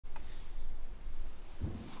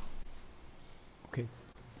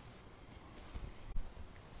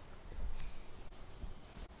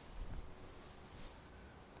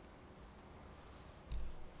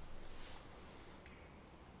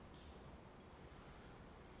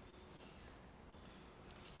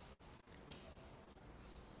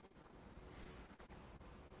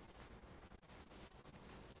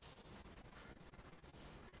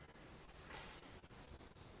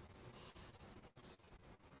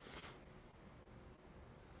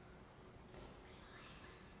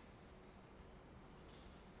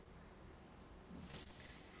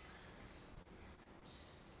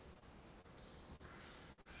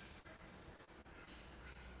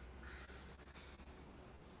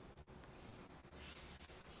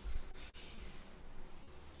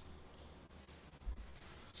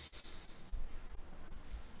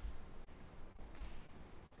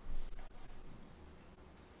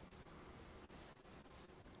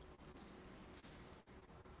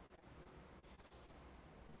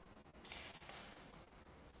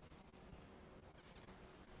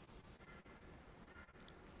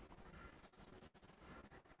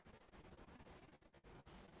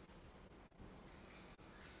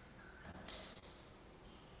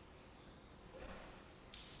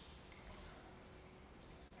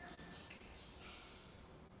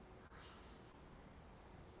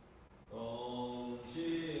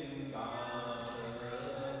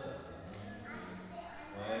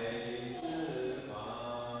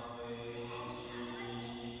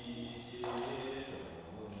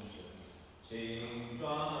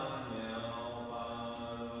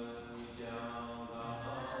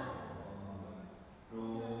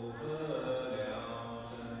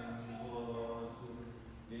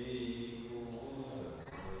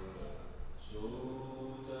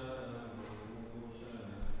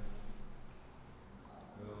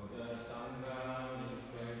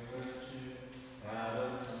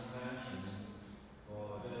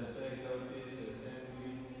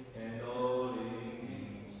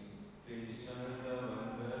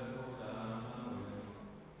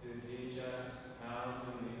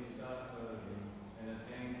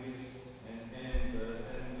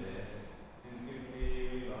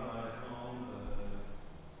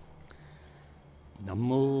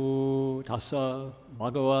tassa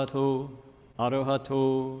bhagavato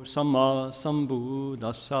arahato samma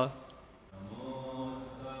sambuddhassa.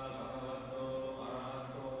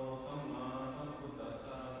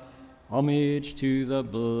 Homage to the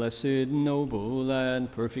blessed, noble, and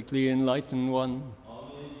perfectly enlightened one.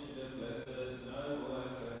 Homage to the blessed, noble,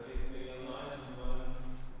 and perfectly enlightened one.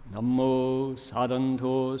 Namo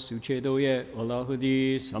sadanto suchedoye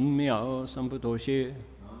alahudi samya samputoshi.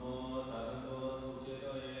 Namo sadanto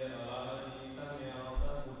suchedoye alahadi samya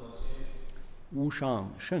samputoshi. 无上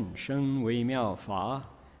甚深微妙法，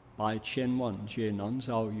百千万劫难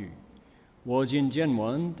遭遇。我今见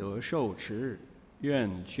闻得受持，愿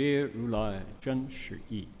解如来真实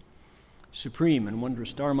义。Supreme and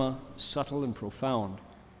wondrous Dharma, subtle and profound,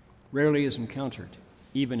 rarely is encountered,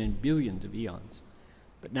 even in billions of eons.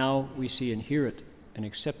 But now we see and hear it and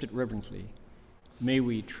accept it reverently. May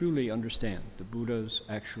we truly understand the Buddha's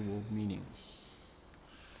actual meaning.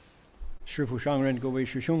 师父上人，各位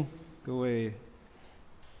师兄，各位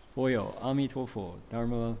佛友，阿弥陀佛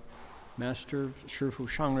Dharma Master, 师父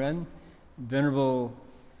上人, venerable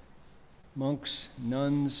monks,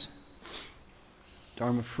 nuns,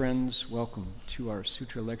 Dharma friends, welcome to our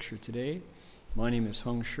Sutra lecture today. My name is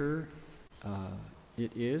Heng.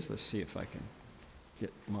 It is, let's see if I can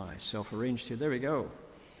get myself arranged here. There we go.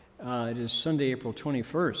 It is Sunday, April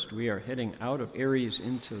 21st. We are heading out of Aries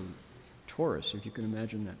into Taurus, if you can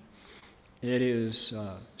imagine that. It is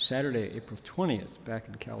Saturday, April 20th, back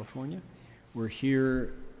in California. We're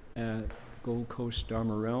here at Gold Coast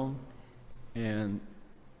Dharma Realm, and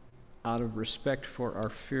out of respect for our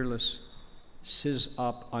fearless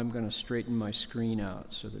SysOp, I'm going to straighten my screen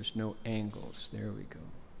out so there's no angles. There we go.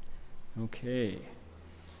 Okay.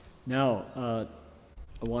 Now, I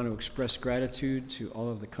want to express gratitude to all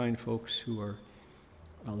of the kind folks who are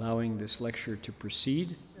allowing this lecture to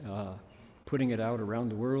proceed, putting it out around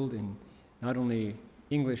the world in not only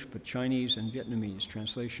English, but Chinese and Vietnamese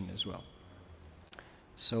translation as well.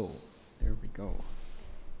 So, there we go.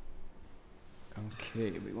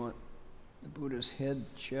 Okay, we want the Buddha's head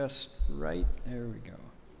just right. There we go.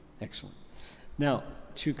 Excellent. Now,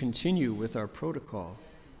 to continue with our protocol,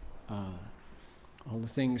 all the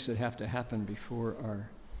things that have to happen before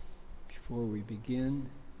we begin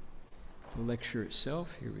the lecture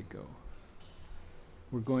itself, here we go.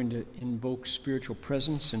 We're going to invoke spiritual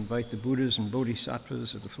presence, invite the Buddhas and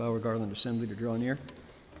Bodhisattvas of the Flower Garland Assembly to draw near.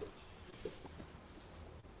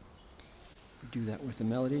 We do that with a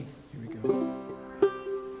melody. Here we go.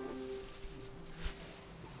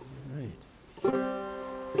 Right.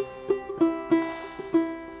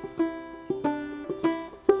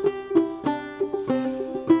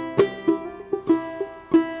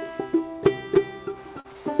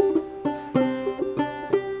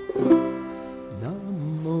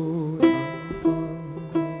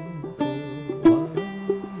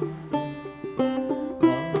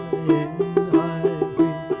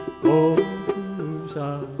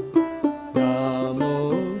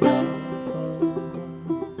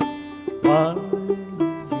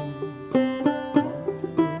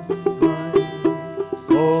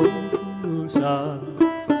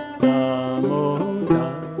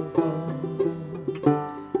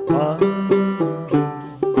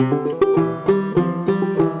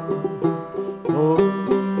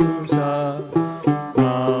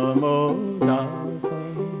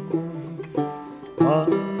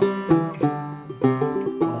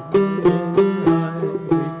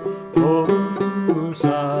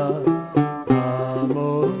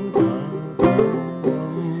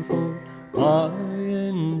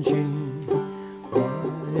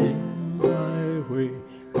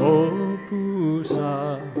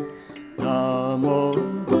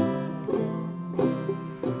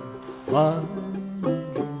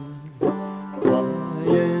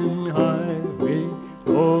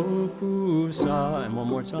 And one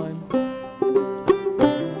more time.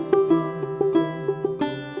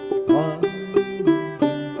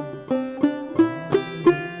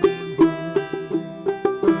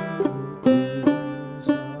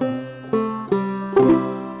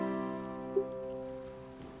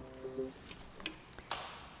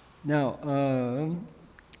 Now,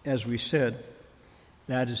 as we said,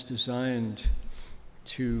 that is designed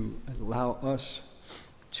to allow us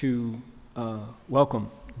to welcome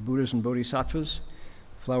the Buddhas and Bodhisattvas,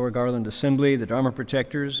 Flower Garland Assembly, the Dharma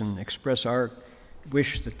protectors, and express our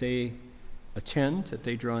wish that they attend, that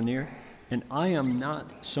they draw near. And I am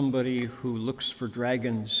not somebody who looks for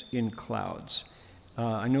dragons in clouds.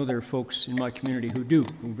 I know there are folks in my community who do,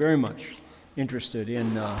 who are very much interested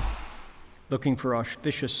in looking for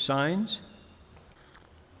auspicious signs.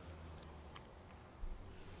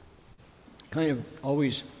 Kind of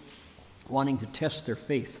always wanting to test their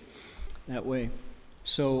faith that way.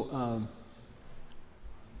 So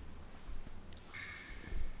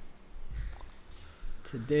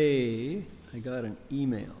today I got an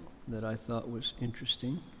email that I thought was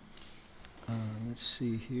interesting. Let's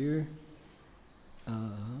see here.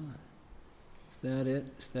 Is that it?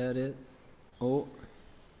 Is that it? Oh.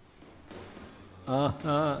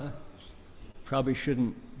 Probably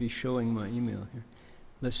shouldn't be showing my email here.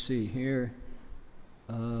 Let's see here.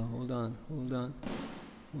 Hold on.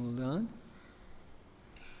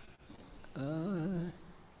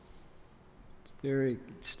 Very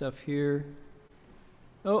good stuff here.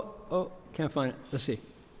 Oh, can't find it. Let's see.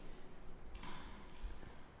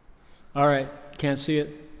 All right, can't see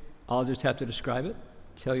it. I'll just have to describe it,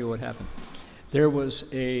 tell you what happened. There was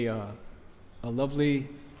a lovely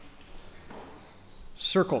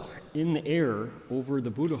circle in the air over the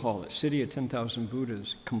Buddha Hall at City of 10,000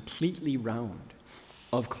 Buddhas, completely round,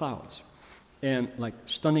 of clouds, and like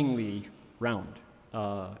stunningly round.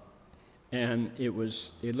 And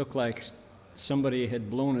it looked like somebody had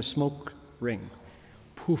blown a smoke ring,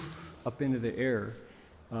 poof, up into the air,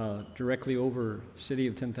 directly over City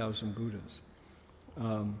of 10,000 Buddhas.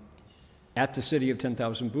 At the City of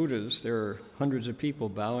 10,000 Buddhas, there are hundreds of people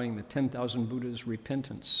bowing the 10,000 Buddhas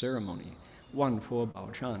repentance ceremony, Wan Fo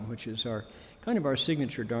Bao Chan, which is our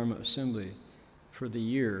signature Dharma assembly for the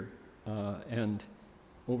year. And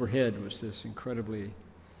overhead was this incredibly,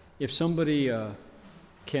 if somebody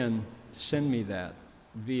can send me that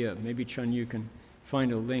via, maybe Chun, you can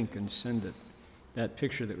find a link and send it, that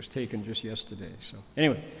picture that was taken just yesterday. So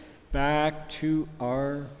anyway, back to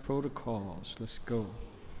our protocols. Let's go.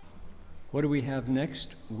 What do we have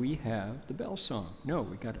next? We have the bell song. No,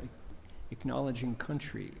 we got acknowledging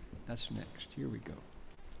country. That's next. Here we go.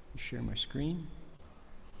 Share my screen.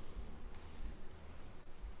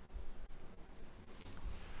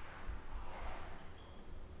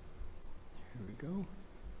 Here we go.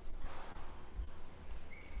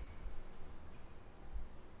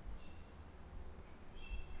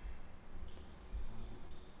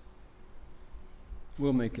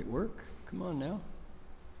 We'll make it work. Come on now.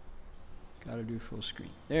 Got to do full screen.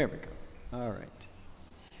 There we go. All right.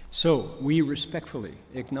 So we respectfully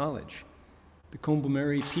acknowledge the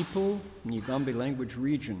Kombumerri people in the Ugambi language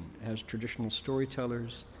region as traditional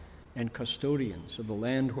storytellers and custodians of the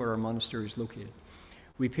land where our monastery is located.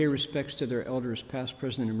 We pay respects to their elders past,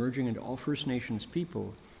 present, and emerging, and to all First Nations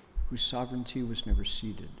people whose sovereignty was never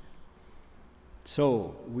ceded.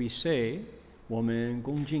 So we say, 我们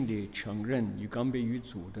恭敬地承认Ugambi语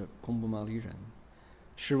族的贡布马里人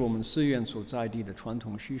是我们寺院所在地的传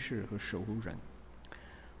统叙事和守护人。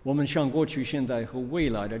我们向过去、现在和未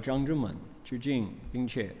来的长者们致敬，并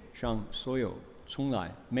且向所有从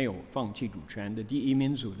来没有放弃主权的第一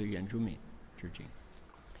民族的原住民致敬。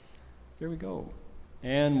There we go.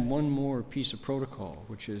 And one more piece of protocol,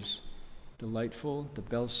 which is delightful, the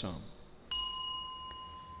bell song.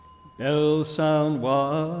 Bell sound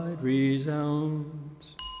wide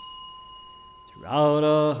resounds throughout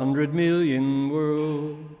 100 million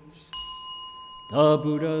worlds. The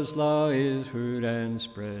Buddha's law is heard and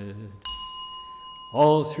spread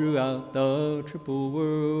all throughout the triple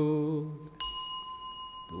world.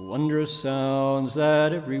 The wondrous sounds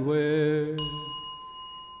that everywhere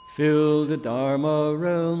fill the Dharma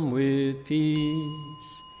realm with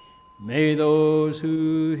peace. May those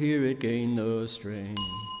who hear it gain the strength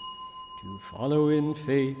to follow in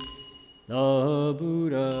faith the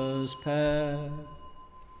Buddha's path.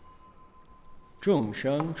 众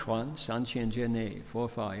生传3000劫内，佛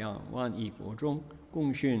法扬万亿国中，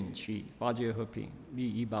共训其法界和平，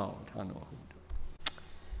利益报他诺护德。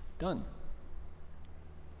Done.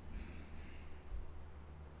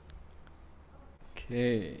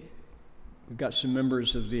 Okay, we've got some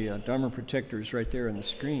members of the Dharma protectors right there on the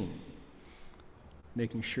screen,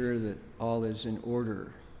 making sure that all is in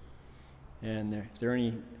order. And if there are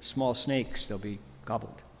any small snakes, they'll be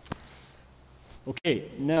gobbled. Okay,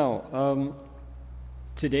 now,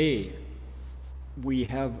 today we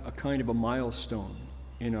have a kind of a milestone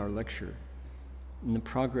in our lecture, in the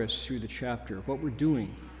progress through the chapter. What we're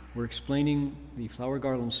doing, we're explaining the Flower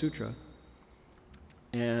Garland Sutra,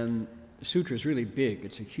 and the sutra is really big.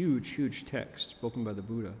 It's a huge, huge text spoken by the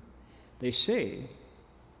Buddha. They say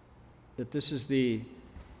that this is the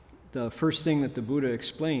first thing that the Buddha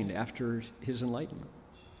explained after his enlightenment.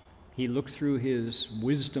 He looked through his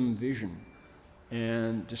wisdom vision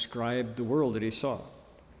and described the world that he saw.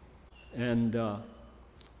 And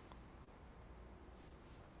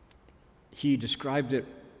he described it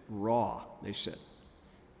raw, they said.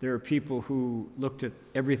 There are people who looked at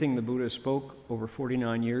everything the Buddha spoke over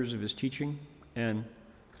 49 years of his teaching, and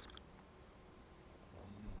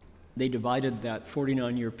they divided that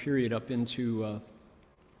 49-year period up into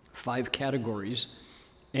 5 categories.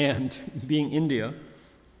 And being India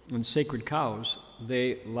and sacred cows,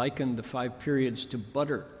 they likened the 5 periods to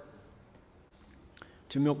butter,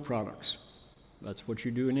 to milk products. That's what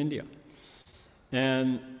you do in India.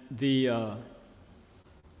 And the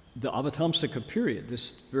Avatamsaka period,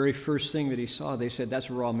 this very first thing that he saw, they said that's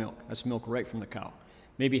raw milk. That's milk right from the cow.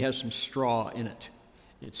 Maybe has some straw in it.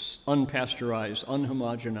 It's unpasteurized,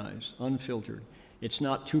 unhomogenized, unfiltered. It's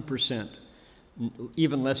not 2%.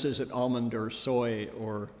 Even less is it almond or soy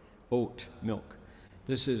or oat milk.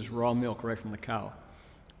 This is raw milk right from the cow.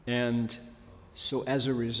 And so as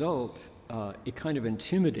a result, it kind of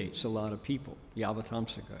intimidates a lot of people, the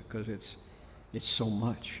Avatamsaka, because it's so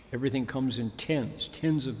much. Everything comes in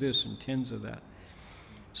tens of this and tens of that.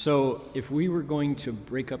 So if we were going to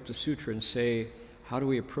break up the sutra and say, how do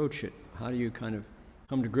we approach it? How do you kind of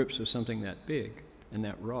come to grips with something that big and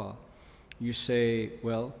that raw? You say,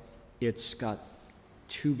 well, it's got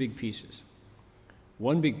 2 big pieces.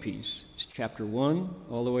 One big piece is chapter 1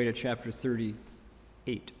 all the way to chapter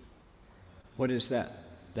 38. What is that?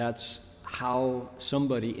 That's how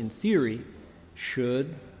somebody, in theory,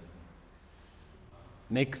 should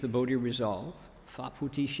make the Bodhi resolve,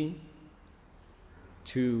 Fa-Puti-Shin,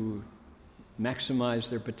 to maximize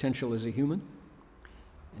their potential as a human.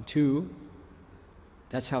 And 2,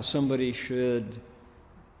 that's how somebody should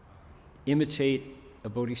imitate a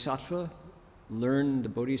bodhisattva, learn the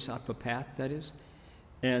bodhisattva path, that is.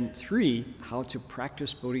 And 3, how to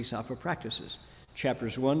practice bodhisattva practices.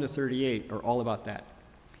 Chapters 1 to 38 are all about that.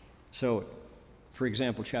 So, for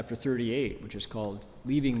example, chapter 38, which is called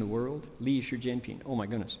Leaving the World, Li Shi Jianping. Oh my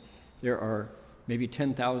goodness. There are maybe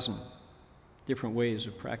 10,000 different ways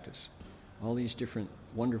of practice. All these different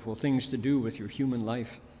wonderful things to do with your human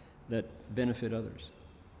life that benefit others.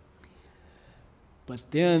 But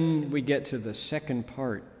then we get to the second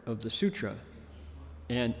part of the sutra,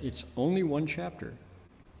 and it's only 1 chapter,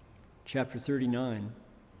 chapter 39.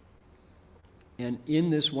 And in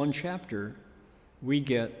this 1 chapter, we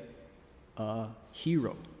get a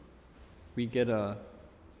hero. We get the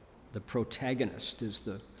protagonist is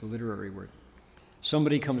the literary word.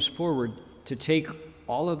 Somebody comes forward to take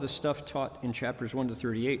all of the stuff taught in chapters 1 to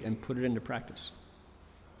 38 and put it into practice.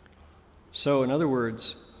 So in other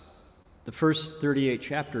words, the first 38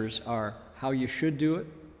 chapters are how you should do it.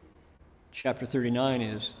 Chapter 39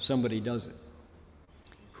 is somebody does it.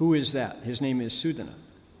 Who is that? His name is Sudana.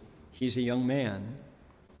 He's a young man,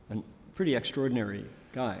 a pretty extraordinary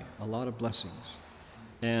guy, a lot of blessings.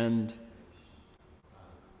 And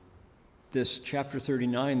this chapter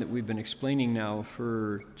 39 that we've been explaining now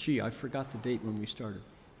for, I forgot the date when we started,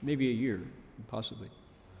 maybe a year, possibly.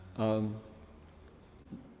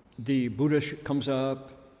 The Buddha comes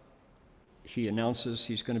up, he announces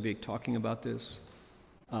he's going to be talking about this.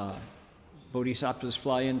 Bodhisattvas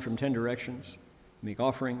fly in from 10 directions, make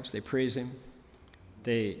offerings, they praise him,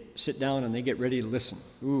 they sit down and they get ready to listen.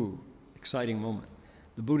 Ooh, exciting moment.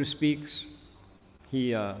 The Buddha speaks,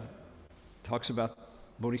 he talks about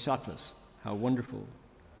bodhisattvas, how wonderful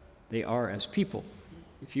they are as people.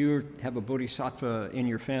 If you have a bodhisattva in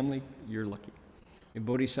your family, you're lucky. A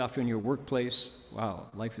bodhisattva in your workplace, wow,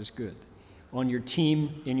 life is good. On your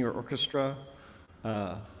team, in your orchestra,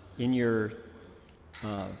 in your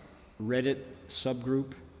Reddit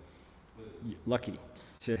subgroup, lucky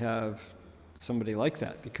to have somebody like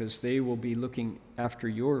that, because they will be looking after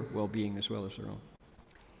your well-being as well as their own.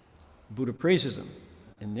 Buddha praises them,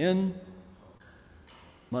 and then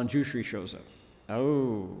Manjushri shows up.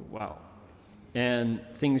 Oh, wow. And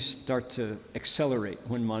things start to accelerate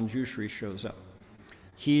when Manjushri shows up.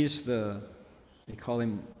 He's they call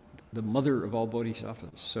him the mother of all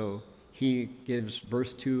bodhisattvas. So he gives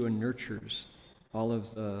birth to and nurtures all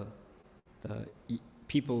of the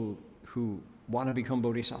people who want to become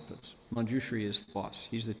bodhisattvas. Manjushri is the boss.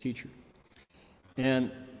 He's the teacher.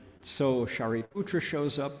 And so Shariputra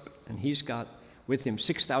shows up, and he's got with him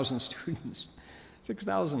 6,000 students,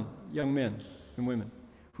 6,000 young men and women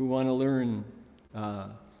who want to learn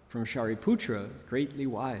from Shariputra, greatly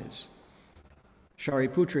wise.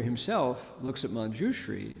 Shariputra himself looks at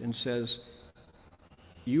Manjushri and says,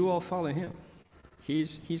 you all follow him.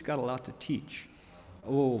 He's got a lot to teach.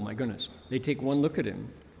 Oh my goodness. They take one look at him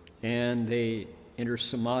and they enter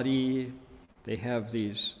samadhi. They have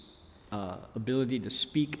these ability to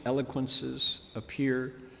speak, eloquences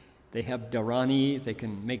appear. They have dharani. They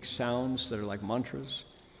can make sounds that are like mantras.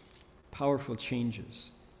 Powerful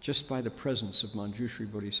changes just by the presence of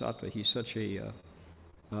Manjushri Bodhisattva. He's such a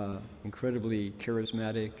incredibly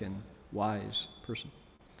charismatic and wise person.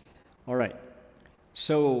 All right.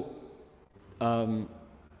 So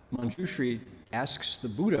Manjushri asks the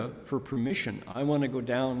Buddha for permission. I want to go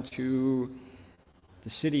down to the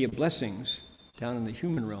City of Blessings, down in the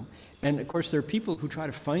human realm. And of course, there are people who try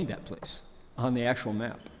to find that place on the actual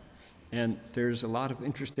map. And there's a lot of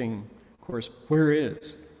interesting, of course, where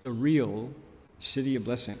is the real City of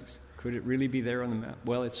Blessings? Could it really be there on the map?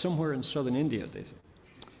 Well, it's somewhere in southern India, they say.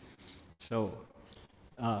 So,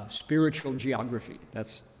 spiritual geography,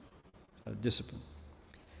 that's a discipline.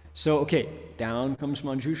 So, okay, down comes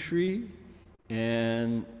Manjushri,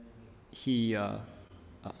 and he,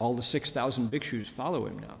 all the 6,000 bhikshus follow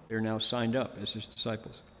him now. They're now signed up as his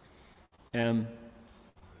disciples. And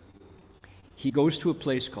he goes to a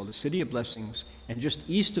place called the City of Blessings, and just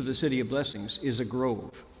east of the City of Blessings is a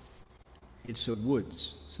grove. It's a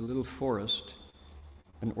woods. It's a little forest.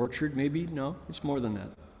 An orchard, maybe? No, it's more than that.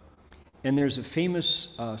 And there's a famous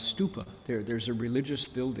stupa there. There's a religious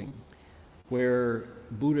building where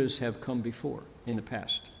Buddhas have come before in the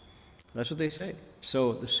past. That's what they say.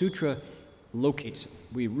 So the sutra locates it.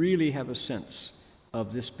 We really have a sense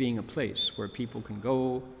of this being a place where people can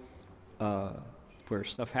go, where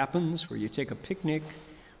stuff happens, where you take a picnic,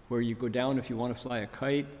 where you go down if you want to fly a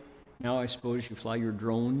kite. Now I suppose you fly your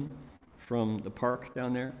drone from the park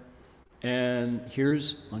down there. And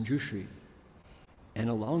here's Manjushri. And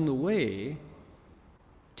along the way,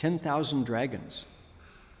 10,000 dragons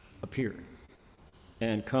appear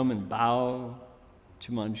and come and bow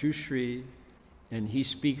to Manjushri, and he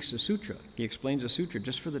speaks a sutra. He explains a sutra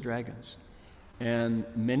just for the dragons. And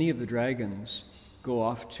many of the dragons go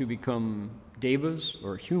off to become devas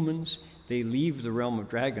or humans. They leave the realm of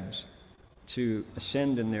dragons to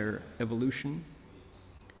ascend in their evolution.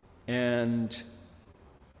 And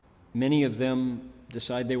many of them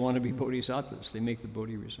decide they want to be bodhisattvas. They make the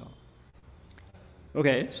bodhi resolve.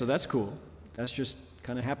 Okay, so that's cool. That's just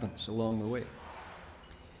kind of happens along the way.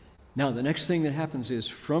 Now, the next thing that happens is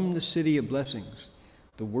from the City of Blessings,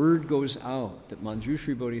 the word goes out that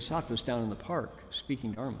Manjushri Bodhisattva is down in the park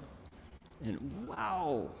speaking Dharma. And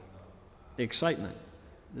wow, the excitement.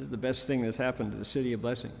 This is the best thing that's happened to the City of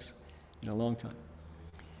Blessings in a long time.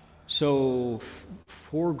 So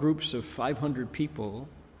 4 groups of 500 people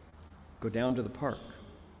go down to the park,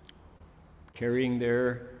 carrying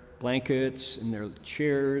their blankets and their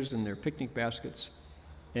chairs and their picnic baskets.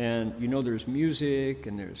 And you know there's music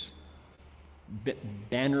and there's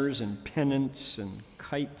banners and pennants and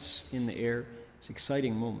kites in the air. It's an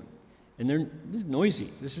exciting moment. And they're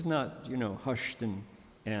noisy. This is not, hushed and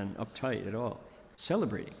uptight at all.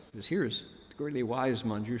 Celebrating, because here's the greatly wise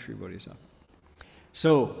Manjushri Bodhisattva.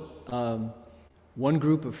 So, one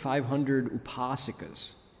group of 500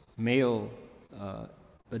 upasikas, male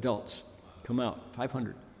adults, come out,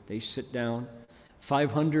 500. They sit down.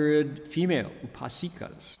 500 female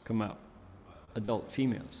upasikas come out, adult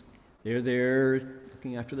females. They're there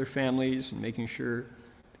looking after their families and making sure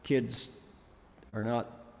the kids are not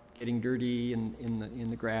getting dirty in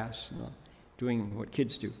the grass, doing what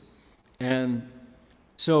kids do. And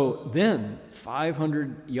so then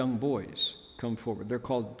 500 young boys come forward. They're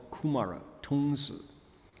called Kumara, Tongzi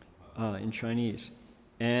in Chinese.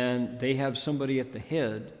 And they have somebody at the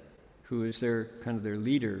head who is their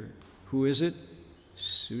leader. Who is it?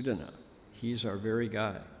 Sudana. He's our very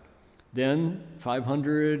guy. Then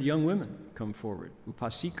 500 young women come forward,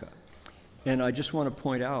 upasika. And I just want to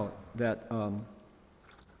point out that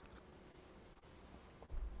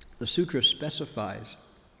the sutra specifies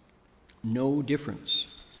no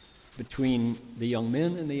difference between the young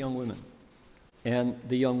men and the young women. And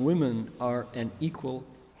the young women are an equal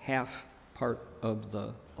half part of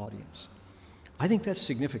the audience. I think that's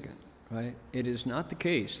significant, right? It is not the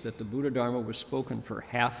case that the Buddha Dharma was spoken for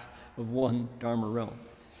half of one Dharma realm,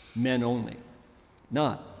 men only.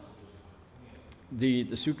 Not.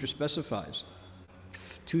 The sutra specifies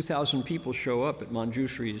 2,000 people show up at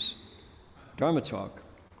Manjushri's Dharma talk,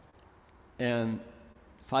 and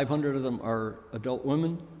 500 of them are adult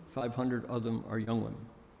women, 500 of them are young women.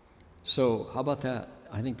 So how about that?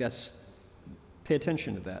 I think pay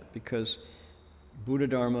attention to that, because Buddha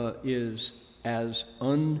Dharma is as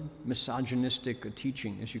unmisogynistic a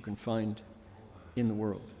teaching as you can find in the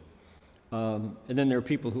world. And then there are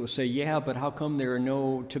people who will say, yeah, but how come there are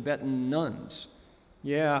no Tibetan nuns?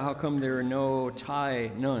 Yeah, how come there are no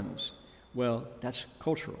Thai nuns? Well, that's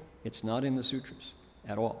cultural. It's not in the sutras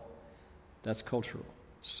at all. That's cultural.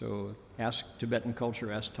 So ask Tibetan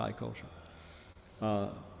culture, ask Thai culture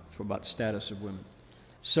for about status of women.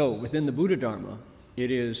 So within the Buddha Dharma,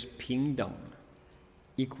 it is pingdang,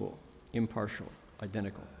 equal, impartial,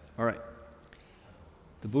 identical. All right.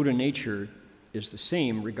 The Buddha nature is the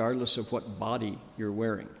same regardless of what body you're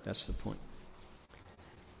wearing. That's the point.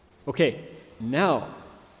 Okay, now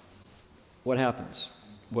what happens?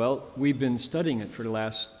 Well, we've been studying it for the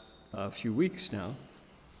last few weeks now,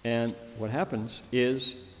 and what happens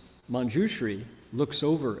is Manjushri looks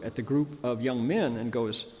over at the group of young men and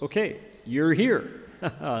goes, okay, you're here.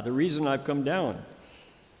 The reason I've come down.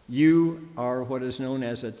 You are what is known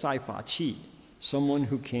as a Zaifa Qi, someone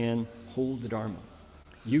who can hold the Dharma.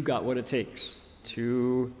 You got what it takes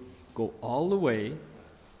to go all the way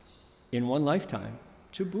in one lifetime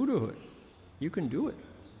to Buddhahood. You can do it.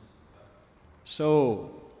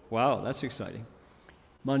 So, wow, that's exciting.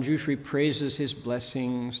 Manjushri praises his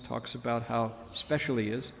blessings, talks about how special he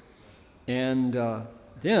is. And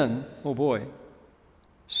then, oh boy,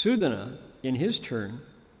 Sudana, in his turn,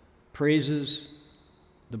 praises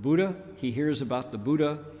the Buddha. He hears about the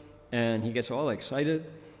Buddha, and he gets all excited,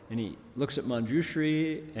 and he looks at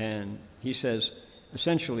Manjushri, and he says,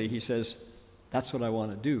 essentially, he says, that's what I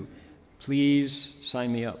want to do. Please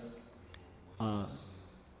sign me up.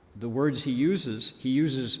 The words he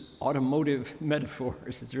uses automotive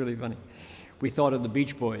metaphors. It's really funny. We thought of the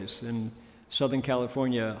Beach Boys in Southern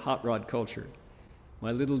California hot rod culture.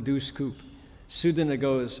 My little deuce coupe. Sudana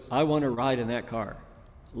goes, I want to ride in that car.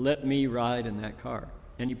 Let me ride in that car.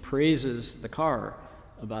 And he praises the car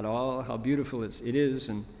about all how beautiful it is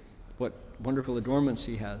and what wonderful adornments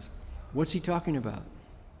he has. What's he talking about?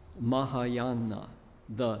 Mahayana,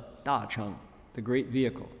 the Da Chang, the great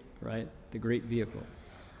vehicle, right? The great vehicle.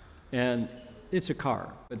 And it's a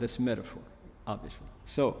car, but that's a metaphor, obviously.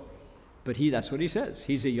 So, but that's what he says.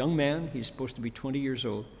 He's a young man. He's supposed to be 20 years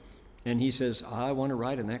old. And he says, I want to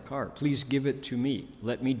ride in that car. Please give it to me.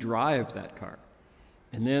 Let me drive that car.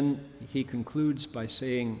 And then he concludes by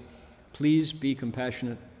saying, please be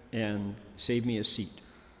compassionate and save me a seat.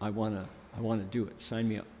 I want to do it. Sign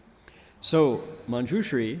me up. So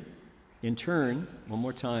Manjushri, in turn, one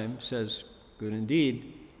more time, says, good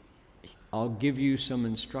indeed. I'll give you some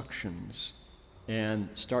instructions and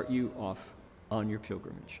start you off on your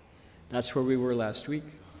pilgrimage. That's where we were last week.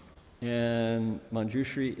 And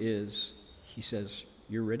Manjushri he says,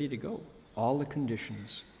 you're ready to go. All the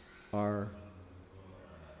conditions are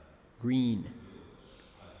green.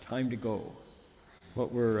 Time to go.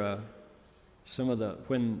 What were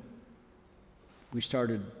when we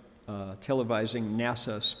started televising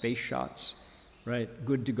NASA space shots, right?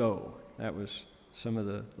 Good to go. That was some of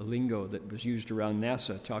the lingo that was used around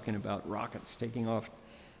NASA, talking about rockets taking off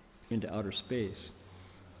into outer space.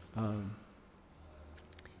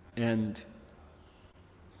 And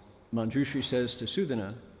Manjushri says to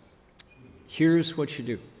Sudana, here's what you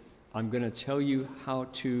do. I'm going to tell you how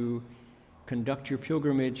to conduct your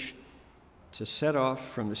pilgrimage, to set off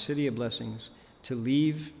from the city of blessings, to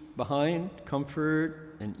leave behind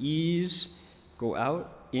comfort and ease, go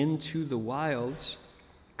out into the wilds,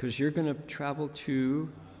 because you're going to travel to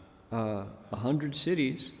 100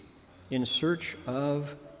 cities in search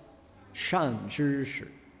of Shan Zhi Shi.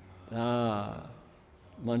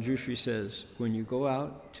 Manjushri says, when you go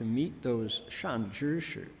out to meet those Shan Zhi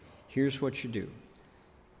Shi, here's what you do.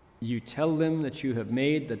 You tell them that you have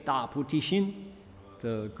made the Da Puti Xin,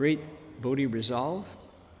 the great Bodhi resolve,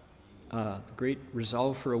 the great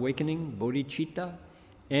resolve for awakening, bodhicitta,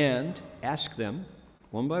 and ask them,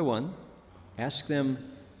 one by one, ask them,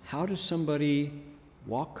 how does somebody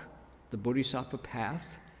walk the bodhisattva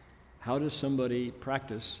path? How does somebody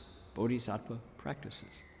practice bodhisattva practices?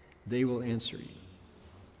 They will answer you.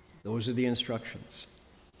 Those are the instructions.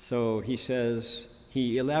 So he says,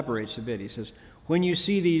 he elaborates a bit. He says, when you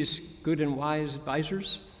see these good and wise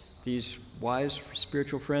advisors, these wise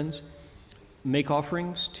spiritual friends, make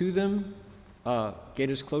offerings to them, get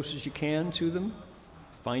as close as you can to them,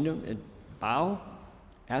 find them and bow,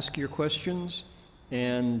 ask your questions,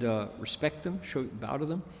 and respect them, bow to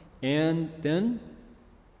them, and then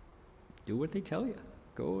do what they tell you.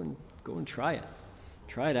 Go and try it.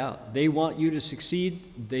 Try it out. They want you to succeed.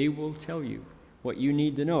 They will tell you what you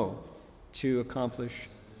need to know to accomplish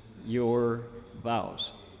your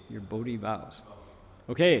vows, your Bodhi vows.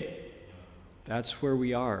 Okay, that's where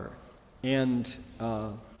we are. And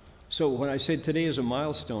so when I say today is a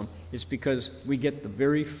milestone, it's because we get the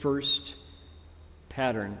very first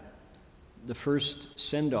pattern, the first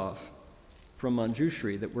send-off from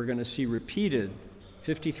Manjushri that we're going to see repeated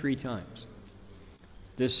 53 times.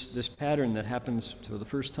 This pattern that happens for the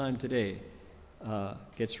first time today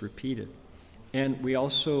gets repeated. And we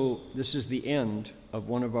also, this is the end of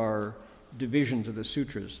one of our divisions of the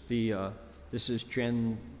sutras. This is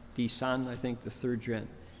Dren Disan, I think, the third Dren,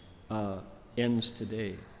 ends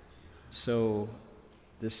today. So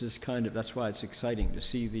this is that's why it's exciting to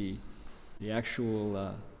see the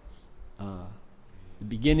actual the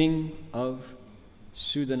beginning of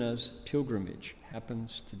Sudana's pilgrimage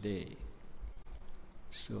happens today.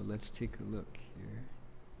 So let's take a look here.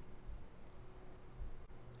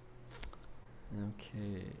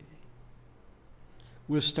 Okay.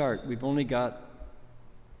 We'll start. We've only got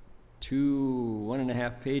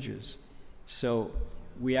 1.5 pages. So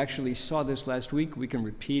we actually saw this last week. We can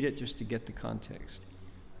repeat it just to get the context.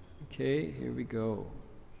 Okay, here we go.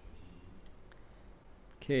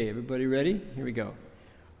 Okay, everybody ready? Here we go.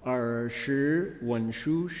 尔时文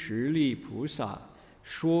殊师利菩萨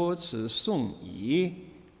说此颂仪，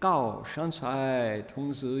告善财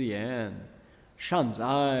童子言：善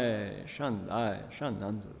哉，善哉，善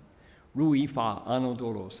男子！如依法阿耨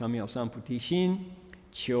多罗三藐三菩提心，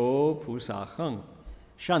求菩萨恒。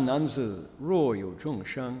善男子，若有众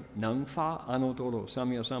生能发阿耨多罗三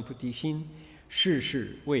藐三菩提心，世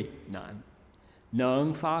事未难。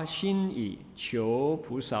能发心以求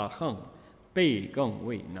菩萨恒，倍更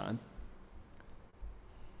为难。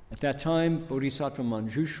At that time, Bodhisattva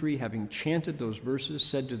Manjushri, having chanted those verses,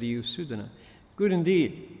 said to the youth Sudana, good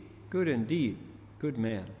indeed, good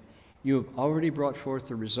man. You have already brought forth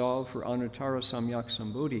the resolve for Anuttara Samyak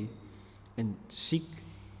Sambodhi and seek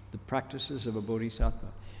the practices of a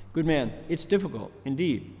bodhisattva. Good man, it's difficult,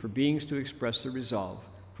 indeed, for beings to express the resolve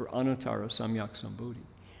for Anuttara Samyak Sambodhi.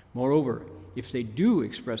 Moreover, if they do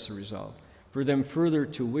express the resolve, for them further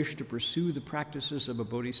to wish to pursue the practices of a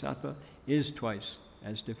bodhisattva is twice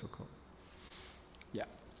as difficult. Yeah.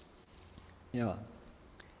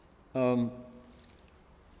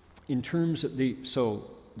 In terms of the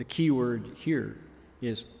key word here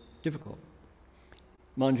is difficult.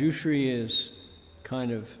 Manjushri is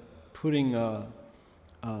kind of putting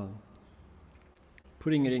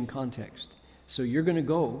it in context. So you're going to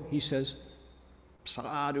go, he says,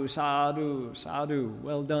 sadhu, sadhu, sadhu,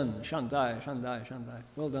 well done, shantai, shantai, shantai,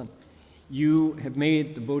 well done. You have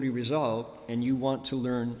made the Bodhi resolve and you want to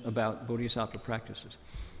learn about Bodhisattva practices.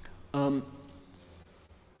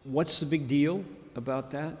 What's the big deal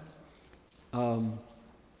about that?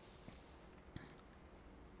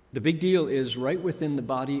 The big deal is right within the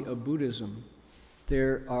body of Buddhism,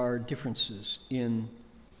 there are differences in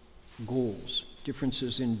goals,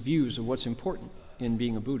 differences in views of what's important in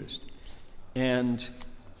being a Buddhist. And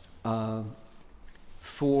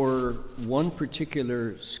for one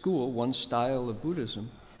particular school, one style of Buddhism,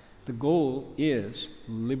 the goal is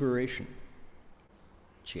liberation.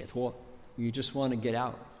 解脱. You just want to get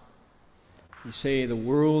out. You say the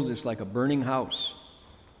world is like a burning house,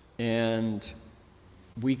 and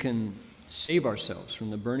we can save ourselves from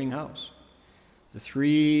the burning house. The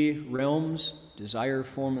three realms, desire,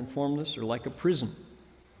 form, and formless, are like a prison.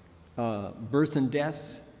 Birth and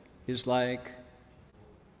death is like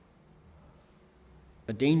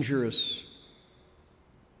a dangerous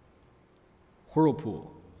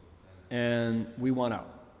whirlpool, and we want out.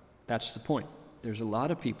 That's the point. There's a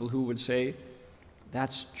lot of people who would say,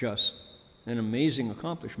 that's just an amazing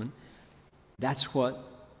accomplishment. That's what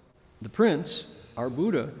the prince, our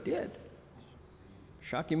Buddha, did.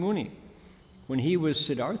 Shakyamuni. When he was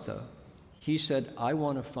Siddhartha, he said, I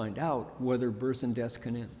want to find out whether birth and death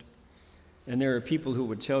can end. And there are people who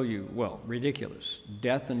would tell you, well, ridiculous.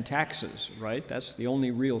 Death and taxes, right? That's the only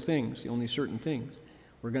real things, the only certain things.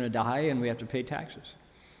 We're going to die and we have to pay taxes.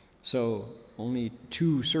 So only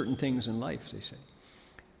two certain things in life, they say.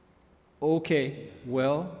 Okay,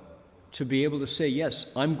 well, to be able to say, yes,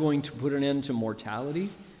 I'm going to put an end to mortality,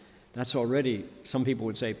 that's already, some people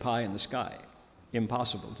would say, pie in the sky.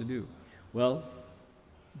 Impossible to do. Well,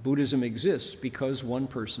 Buddhism exists because one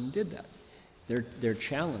person did that. Their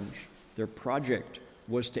challenge, their project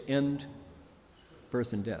was to end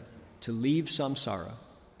birth and death, to leave samsara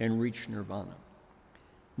and reach nirvana.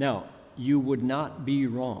 Now, you would not be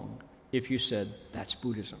wrong if you said, that's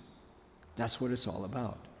Buddhism. That's what it's all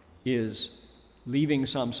about, is leaving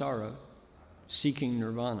samsara, seeking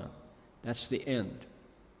nirvana. That's the end.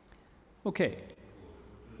 Okay,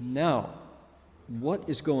 now, what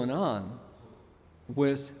is going on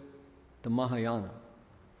with the Mahayana?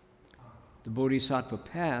 The Bodhisattva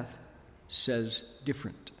path says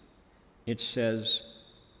different. It says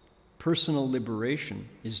personal liberation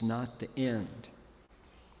is not the end.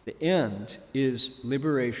 The end is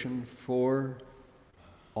liberation for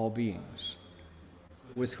all beings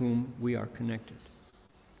with whom we are connected.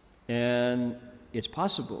 And it's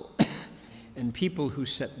possible, and people who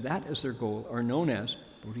set that as their goal are known as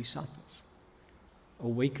bodhisattvas,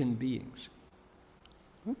 awakened beings.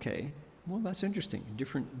 Okay, well, that's interesting.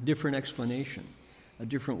 Different explanation, a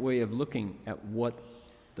different way of looking at what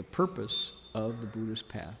the purpose of the Buddhist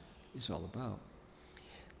path is all about.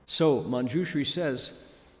 So Manjushri says,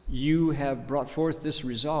 you have brought forth this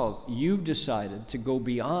resolve. You've decided to go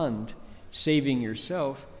beyond saving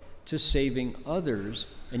yourself to saving others.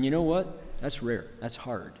 And you know what? That's rare. That's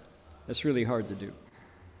hard. That's really hard to do,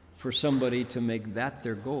 for somebody to make that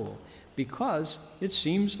their goal, because it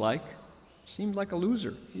seemed like a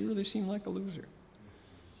loser. He really seemed like a loser.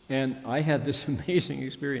 And I had this amazing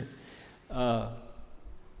experience.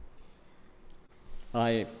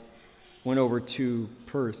 I went over to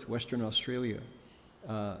Perth, Western Australia,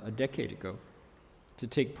 a decade ago to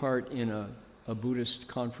take part in a Buddhist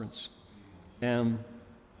conference. And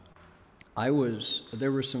there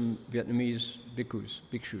were some Vietnamese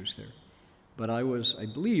bhikshus there, but I was, I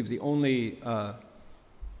believe, the only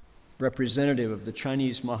representative of the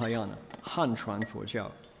Chinese Mahayana, Han Chuan Fo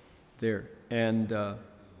Jiao, there. And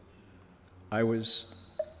I was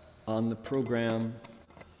on the program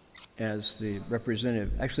as the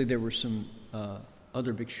representative. Actually, there were some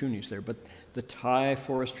other bhikshunis there, but the Thai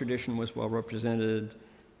forest tradition was well represented,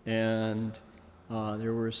 and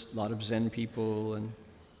there was a lot of Zen people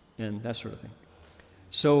and that sort of thing.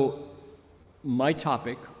 So my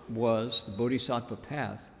topic was the Bodhisattva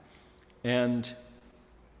path, and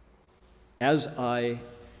as I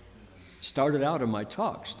started out in my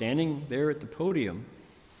talk, standing there at the podium,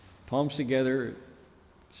 palms together,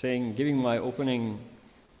 giving my opening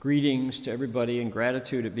greetings to everybody and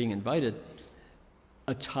gratitude at being invited,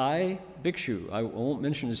 a Thai bhikshu, I won't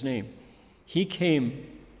mention his name, he came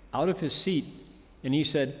out of his seat and he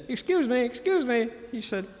said, excuse me, he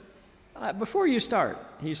said, before you start,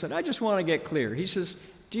 he said, I just want to get clear. He says,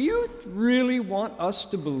 do you really want us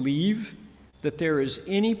to believe that there is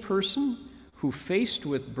any person who, faced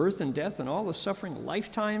with birth and death and all the suffering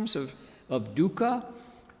lifetimes of dukkha,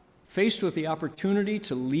 faced with the opportunity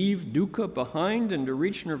to leave dukkha behind and to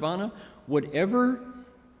reach nirvana, would ever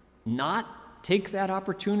not take that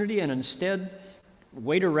opportunity and instead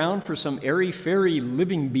wait around for some airy-fairy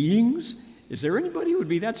living beings? Is there anybody who would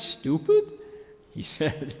be that stupid? He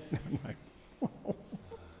said. I'm like,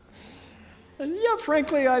 and yeah,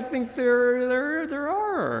 frankly, I think there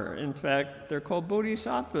are. In fact, they're called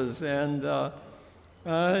bodhisattvas, and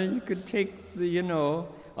you could take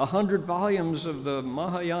 100 volumes of the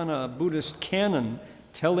Mahayana Buddhist canon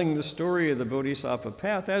telling the story of the Bodhisattva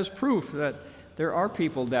path as proof that there are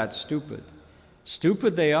people that stupid.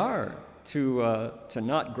 Stupid they are to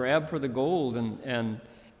not grab for the gold and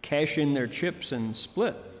cash in their chips and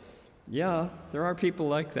split. Yeah, there are people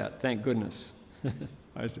like that, thank goodness.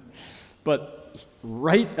 But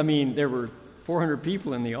there were 400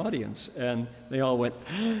 people in the audience, and they all went,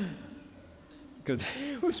 because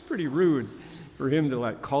it was pretty rude for him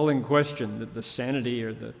to call in question the sanity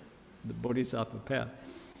or the Bodhisattva path.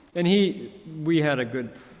 And we had a good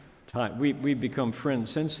time. We've become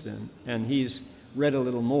friends since then, and he's read a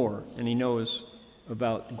little more, and he knows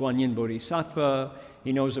about Guanyin Bodhisattva,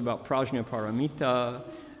 he knows about Prajnaparamita,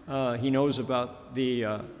 he knows about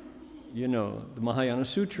the Mahayana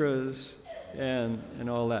Sutras and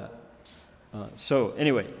all that. So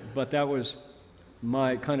anyway, but that was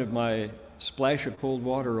my splash of cold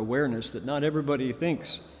water awareness that not everybody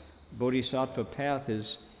thinks Bodhisattva path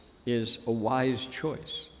is a wise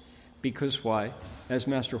choice. Because why? As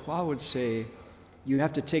Master Hua would say, you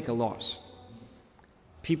have to take a loss.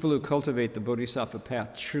 People who cultivate the Bodhisattva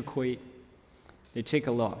path, chikui, they take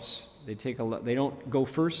a loss. They don't go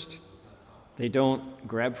first. They don't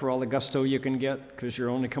grab for all the gusto you can get because you're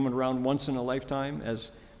only coming around once in a lifetime,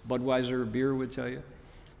 as Budweiser beer would tell you.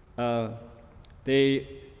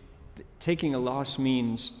 Taking a loss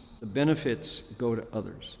means the benefits go to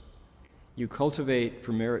others. You cultivate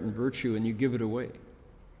for merit and virtue and you give it away.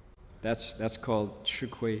 That's called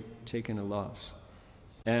chikui, taking a loss.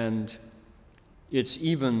 And it's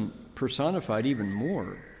even personified even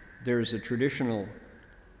more. There's a traditional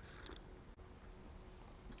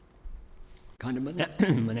kind of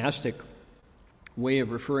monastic way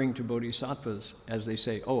of referring to bodhisattvas as they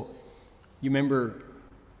say, oh, you remember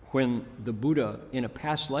when the Buddha in a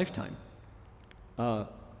past lifetime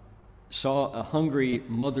saw a hungry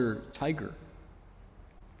mother tiger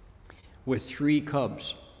with 3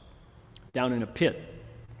 cubs down in a pit.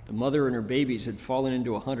 The mother and her babies had fallen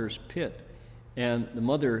into a hunter's pit, and the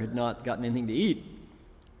mother had not gotten anything to eat,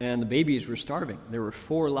 and the babies were starving. There were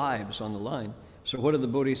 4 lives on the line. So what did the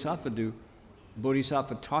Bodhisattva do? The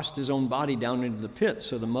Bodhisattva tossed his own body down into the pit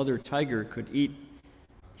so the mother tiger could eat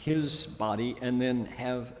his body and then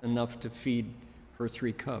have enough to feed her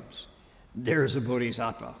 3 cubs. There's a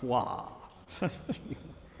Bodhisattva. Wow.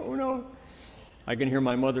 Oh no. I can hear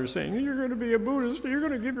my mother saying, you're going to be a Buddhist, you're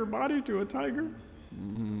going to give your body to a tiger?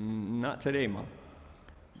 Not today, Mom.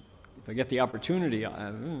 If I get the opportunity,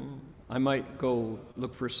 I might go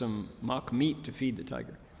look for some mock meat to feed the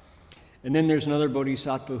tiger. And then there's another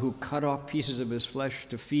bodhisattva who cut off pieces of his flesh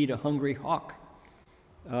to feed a hungry hawk.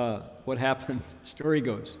 What happened? Story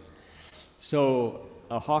goes. So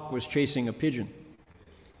a hawk was chasing a pigeon,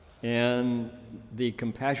 and the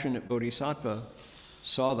compassionate bodhisattva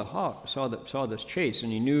saw the hawk, saw this chase,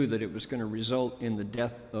 and he knew that it was going to result in the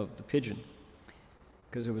death of the pigeon,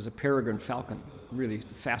 because it was a peregrine falcon, really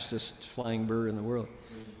the fastest flying bird in the world.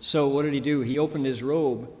 So what did he do? He opened his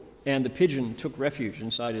robe, and the pigeon took refuge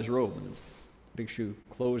inside his robe, and the bhikshu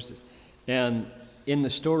closed it. And in the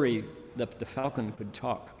story, the falcon could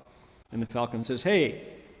talk. And the falcon says, hey,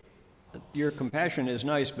 your compassion is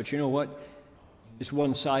nice, but you know what? It's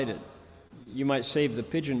one-sided. You might save the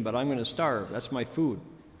pigeon, but I'm going to starve. That's my food.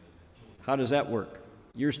 How does that work?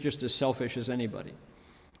 You're just as selfish as anybody.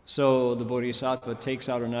 So the bodhisattva takes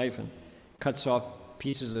out a knife and cuts off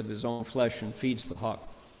pieces of his own flesh and feeds the hawk.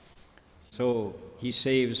 So he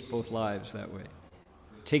saves both lives that way,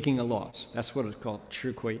 taking a loss. That's what it's called,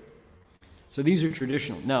 吃亏. So these are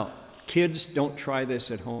traditional. Now, kids, don't try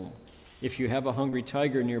this at home. If you have a hungry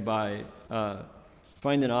tiger nearby,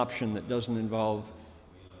 find an option that doesn't involve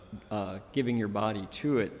giving your body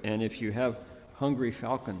to it. And if you have hungry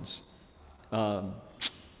falcons,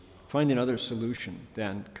 find another solution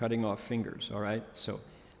than cutting off fingers, all right? So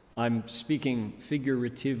I'm speaking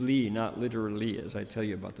figuratively, not literally, as I tell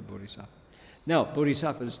you about the bodhisattva. Now,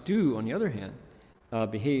 bodhisattvas do, on the other hand,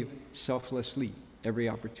 behave selflessly every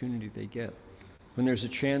opportunity they get. When there's a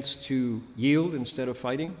chance to yield instead of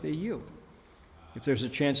fighting, they yield. If there's a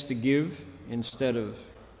chance to give instead of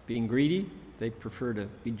being greedy, they prefer to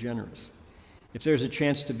be generous. If there's a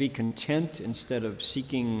chance to be content instead of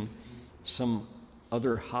seeking some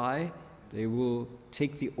other high, they will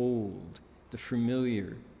take the old, the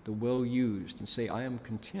familiar, the well-used, and say, I am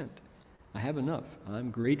content. I have enough.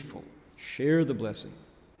 I'm grateful. Share the blessing.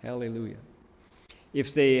 Hallelujah.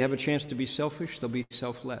 If they have a chance to be selfish, they'll be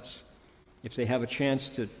selfless. If they have a chance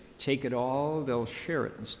to take it all, they'll share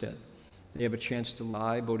it instead. If they have a chance to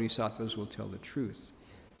lie, bodhisattvas will tell the truth.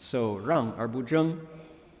 So, 让而不争,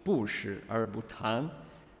 布施而不贪,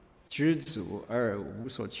 知足而无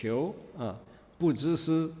所求, 不自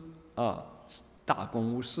私, 大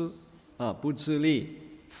公无私, 不自利,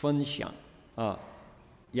 分享,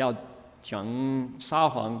 要讲撒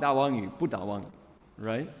谎大妄语, 不打妄语,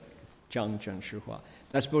 right? 讲真实话.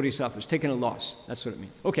 That's bodhisattvas, taking a loss. That's what it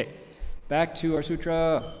means. Okay, back to our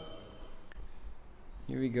sutra.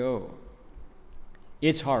 Here we go.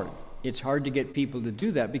 It's hard. It's hard to get people to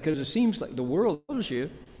do that because it seems like the world tells you,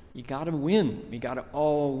 you got to win. You got to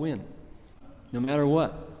all win, no matter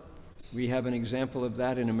what. We have an example of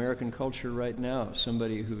that in American culture right now.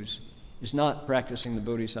 Somebody is not practicing the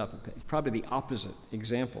bodhisattva, probably the opposite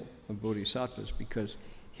example of bodhisattvas, because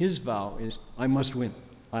his vow is, I must win.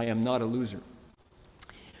 I am not a loser.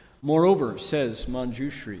 Moreover, says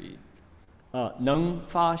Manjushri, 能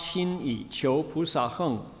发心以求菩萨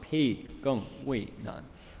行，配更为难.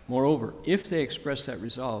 Moreover, if they express that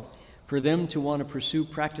resolve, for them to want to pursue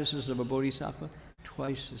practices of a bodhisattva,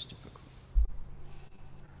 twice as difficult.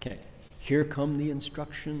 Okay, here come the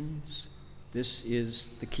instructions. This is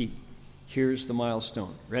the key. Here's the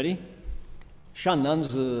milestone. Ready? 善男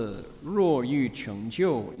子若欲成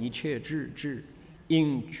就一切智智，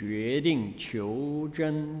应决定求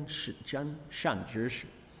真是真善知识。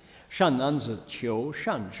善男子求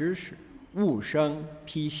善知识，勿生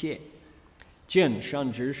披屑；见善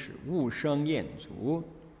知识，勿生厌足。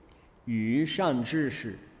于善知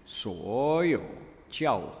识所有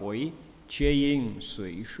教诲，皆应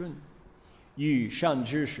随顺。遇善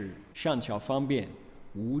知识，善巧方便，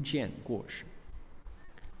无见过失。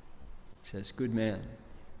Says, good man,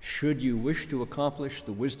 should you wish to accomplish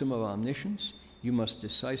the wisdom of omniscience, you must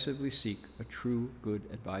decisively seek a true good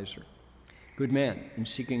advisor. Good man, in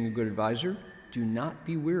seeking a good advisor, do not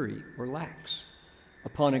be weary or lax.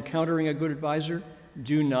 Upon encountering a good advisor,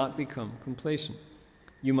 do not become complacent.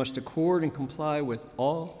 You must accord and comply with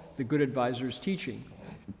all the good advisor's teaching.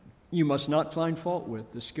 You must not find fault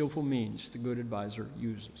with the skillful means the good advisor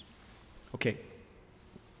uses. Okay,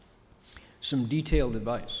 some detailed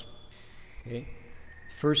advice. Okay,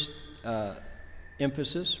 first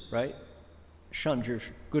emphasis, right? 善知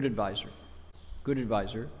识, good advisor, good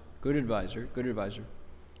advisor, good advisor, good advisor.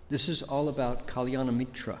 This is all about Kalyana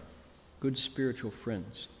Mitra, good spiritual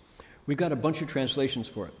friends. We've got a bunch of translations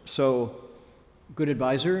for it. So, good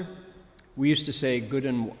advisor, we used to say good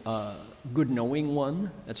knowing one.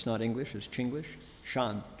 That's not English, it's Chinglish.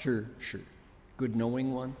 善知识, good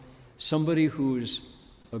knowing one. Somebody who's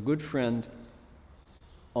a good friend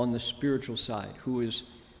on the spiritual side, who is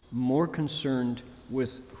more concerned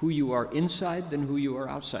with who you are inside than who you are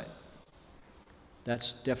outside.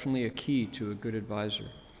 That's definitely a key to a good advisor.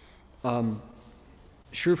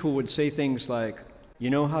 Shifu would say things like, you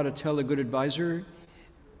know how to tell a good advisor?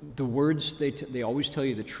 The words, they always tell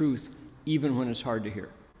you the truth, even when it's hard to hear.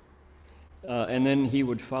 And then he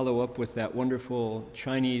would follow up with that wonderful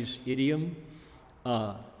Chinese idiom,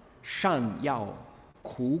 善药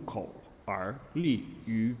苦口而利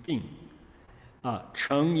于病，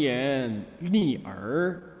诚言逆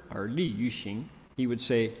耳而利于行. He would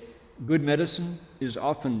say, good medicine is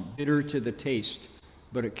often bitter to the taste,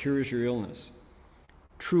 but it cures your illness.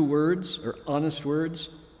 True words, or honest words,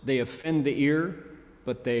 they offend the ear,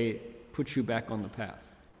 but they put you back on the path.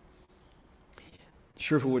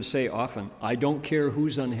 Shifu would say often, I don't care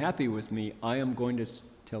who's unhappy with me, I am going to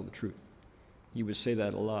tell the truth. He would say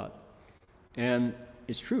that a lot. And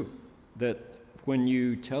it's true that when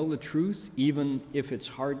you tell the truth, even if it's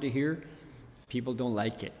hard to hear, people don't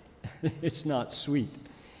like it. It's not sweet.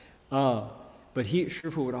 But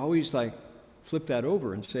Shifu would always like flip that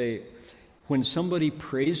over and say, when somebody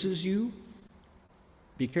praises you,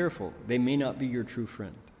 be careful. They may not be your true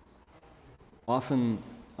friend. Often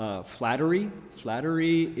flattery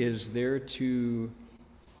is there to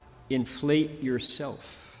inflate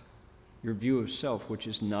yourself, your view of self, which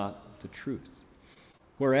is not the truth.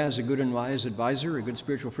 Whereas a good and wise advisor, a good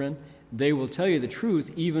spiritual friend, they will tell you the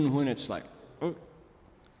truth even when it's like, oh,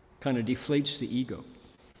 kind of deflates the ego.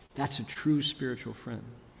 That's a true spiritual friend.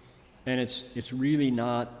 And it's really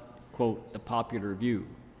not, quote, the popular view.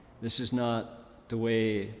 This is not the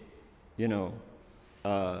way, the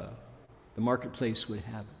marketplace would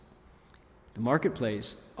have it. The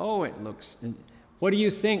marketplace, oh, it looks, what do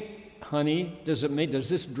you think, honey? Does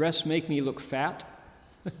this dress make me look fat?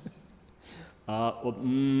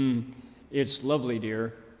 It's lovely,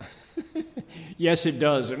 dear. Yes, it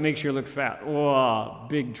does. It makes you look fat. Oh,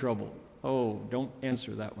 big trouble. Oh, don't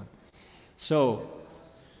answer that one. So,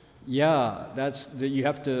 yeah, you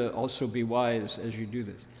have to also be wise as you do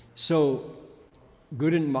this. So,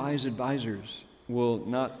 good and wise advisors will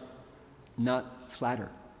not flatter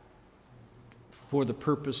for the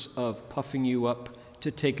purpose of puffing you up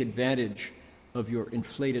to take advantage of your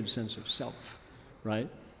inflated sense of self, right?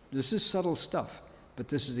 This is subtle stuff, but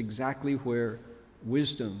this is exactly where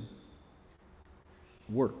wisdom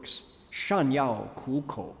works. 善药苦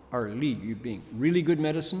口而利于病. Really good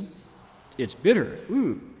medicine, it's bitter.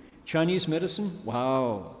 Ooh, Chinese medicine,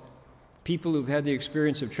 wow. People who've had the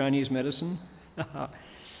experience of Chinese medicine,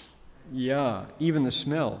 yeah, even the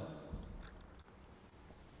smell.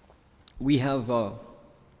 We have,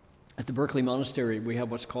 at the Berkeley Monastery, we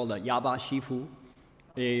have what's called a Yaba Shifu,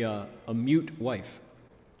 a mute wife.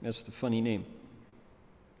 That's the funny name.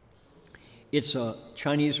 It's a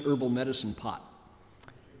Chinese herbal medicine pot.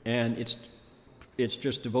 And it's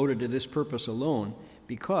just devoted to this purpose alone,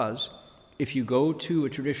 because if you go to a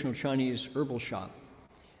traditional Chinese herbal shop,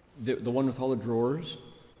 the one with all the drawers,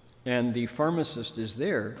 and the pharmacist is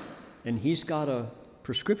there, and he's got a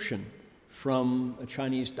prescription from a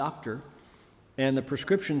Chinese doctor, and the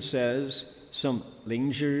prescription says some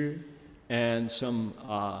lingzhi and some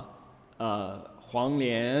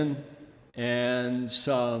huanglian and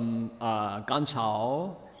some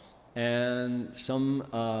gancao and some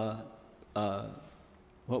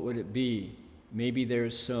what would it be? Maybe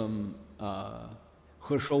there's some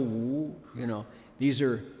he shou wu. These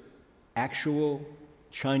are actual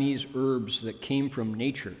Chinese herbs that came from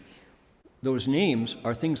nature. Those names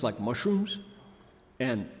are things like mushrooms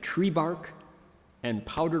and tree bark and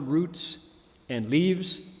powdered roots and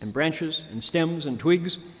leaves and branches and stems and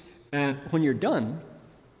twigs. And when you're done,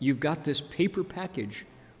 you've got this paper package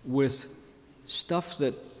with stuff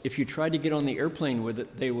that if you tried to get on the airplane with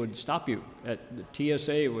it, they would stop you. The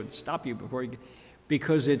TSA would stop you before you get,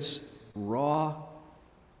 because it's raw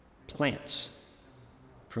plants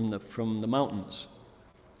from the mountains.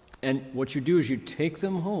 And what you do is you take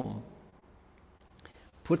them home,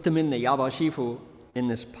 put them in the Yaba Shifu in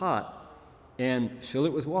this pot, and fill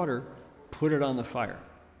it with water, put it on the fire,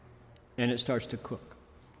 and it starts to cook.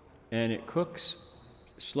 And it cooks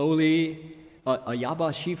slowly. A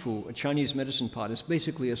Yaba Shifu, a Chinese medicine pot, is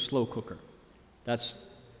basically a slow cooker. That's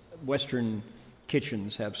Western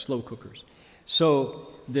kitchens have slow cookers. So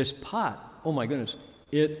this pot, oh my goodness,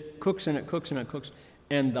 it cooks and it cooks and it cooks,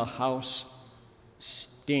 and the house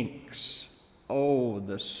stinks. Oh,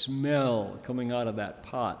 the smell coming out of that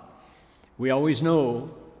pot. We always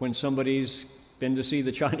know when somebody's been to see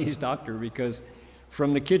the Chinese doctor, because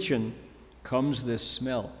from the kitchen comes this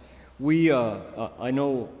smell. I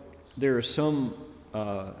know there are some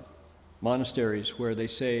monasteries where they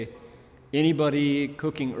say, anybody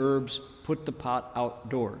cooking herbs, put the pot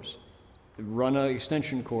outdoors. Run an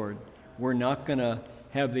extension cord we're not going to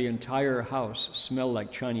have the entire house smell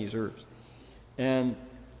like Chinese herbs. And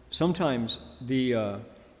sometimes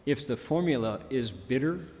if the formula is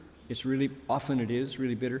bitter, it's really, often it is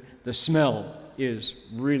really bitter, the smell is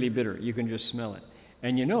really bitter. You can just smell it.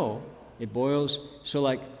 And you know, it boils, so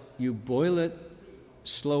like you boil it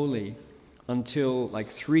slowly until like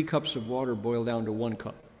 3 cups of water boil down to 1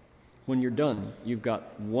 cup. When you're done, you've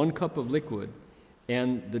got 1 cup of liquid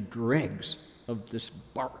and the dregs of this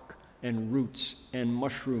bark and roots and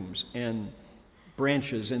mushrooms and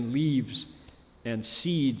branches and leaves and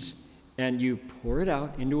seeds, and you pour it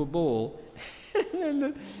out into a bowl.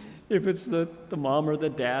 And if it's the mom or the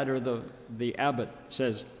dad or the abbot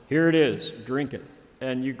says, "Here it is, drink it,"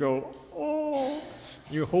 and you go, "Oh,"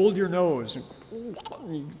 you hold your nose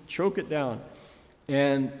and you choke it down,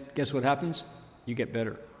 and guess what happens? You get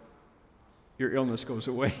better. Your illness goes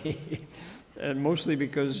away. And mostly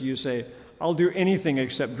because you say, "I'll do anything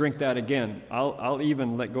except drink that again. I'll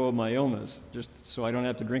even let go of my illness just so I don't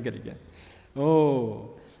have to drink it again." Oh,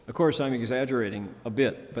 of course I'm exaggerating a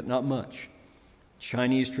bit, but not much.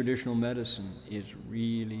 Chinese traditional medicine is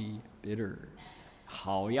really bitter.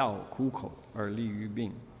 好药苦口而利于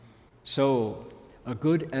病. So a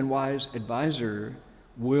good and wise advisor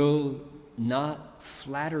will not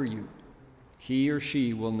flatter you. He or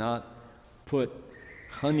she will not put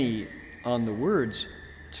honey on the words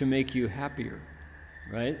to make you happier,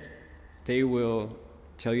 right? They will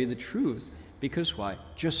tell you the truth. Because why?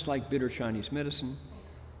 Just like bitter Chinese medicine,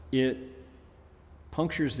 it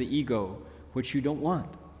punctures the ego, which you don't want.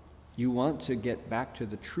 You want to get back to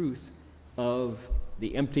the truth of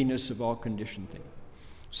the emptiness of all conditioned thing.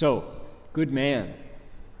 So, good man,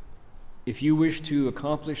 if you wish to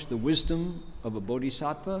accomplish the wisdom of a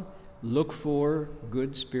bodhisattva, look for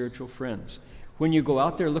good spiritual friends. When you go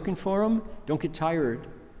out there looking for them, don't get tired,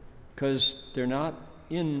 because they're not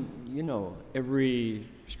in, every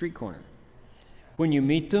street corner. When you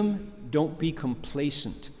meet them, don't be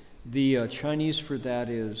complacent. The Chinese for that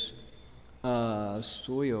is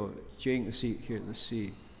所有 let's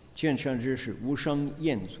see. 见善知识无生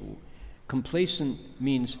厌足. Complacent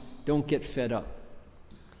means don't get fed up.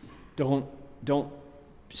 Don't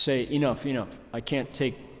say enough. I can't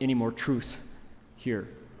take any more truth here.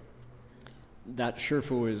 That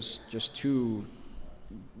Shifu is just too,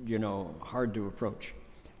 hard to approach.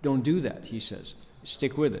 Don't do that, he says.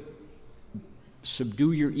 Stick with it.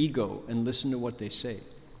 Subdue your ego and listen to what they say.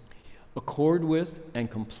 Accord with and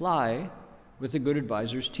comply with the good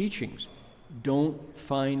advisor's teachings. Don't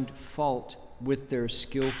find fault with their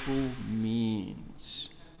skillful means.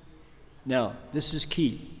 Now, this is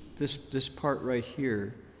key. This part right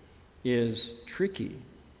here is tricky,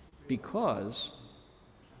 because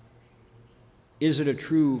is it a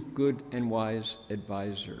true good and wise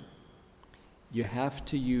advisor? You have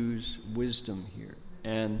to use wisdom here.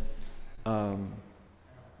 And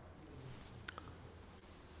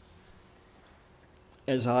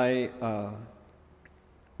as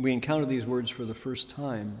we encounter these words for the first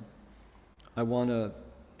time, I want to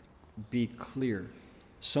be clear.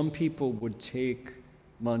 Some people would take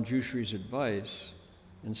Manjushri's advice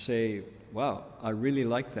and say, "Wow, I really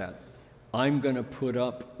like that. I'm going to put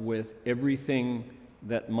up with everything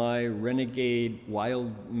that my renegade,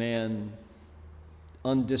 wild man,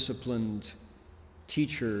 undisciplined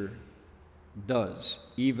teacher does,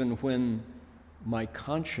 even when my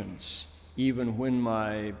conscience, even when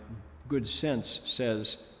my good sense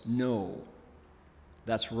says, no,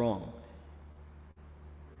 that's wrong."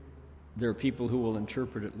 There are people who will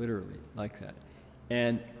interpret it literally like that.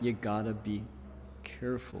 And you gotta be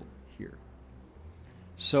careful here.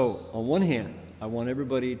 So, on one hand, I want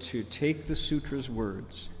everybody to take the sutra's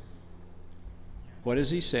words. What is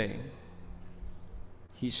he saying?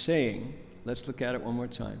 He's saying, let's look at it one more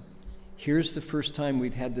time. Here's the first time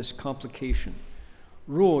we've had this complication.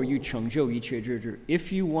 若欲成就一切智智,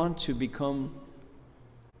 if you want to become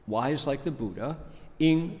wise like the Buddha,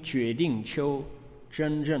 应决定求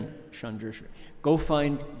真正善知识. Go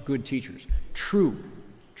find good teachers. True,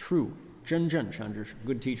 真正善知识,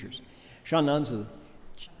 good teachers. 善男子,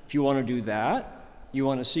 if you want to do that, you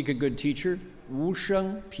want to seek a good teacher, 无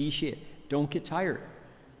生疲懈, don't get tired.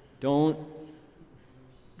 Don't,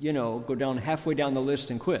 go down halfway down the list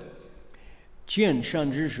and quit. 见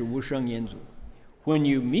善知识无生厌足. When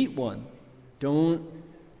you meet one, don't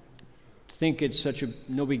think it's such a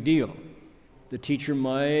no big deal. The teacher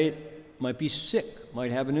might be sick,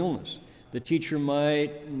 might have an illness. The teacher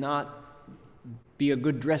might not be a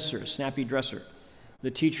good dresser, a snappy dresser.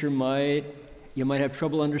 The teacher you might have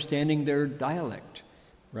trouble understanding their dialect,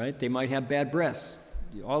 right? They might have bad breath.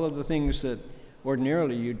 All of the things that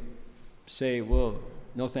ordinarily you'd say, well,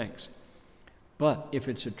 no thanks. But if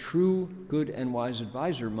it's a true good and wise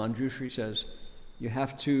advisor, Manjushri says, you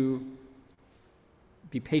have to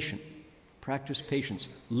be patient, practice patience,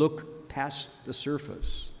 look past the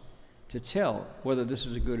surface to tell whether this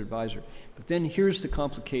is a good advisor. But then here's the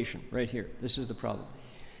complication right here. This is the problem.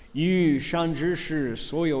 欲善知识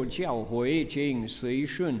所有教诲尽随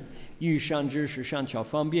顺，欲善知识善巧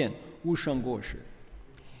方便，无生过失.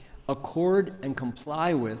 Accord and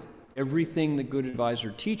comply with everything the good advisor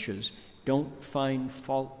teaches. Don't find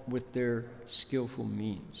fault with their skillful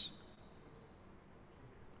means.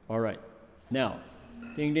 All right. Now,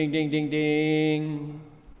 ding, ding, ding, ding, ding.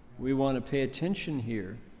 We want to pay attention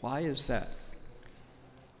here. Why is that?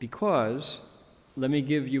 Because, let me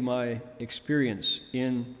give you my experience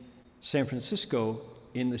in San Francisco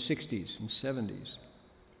in the 60s and 70s.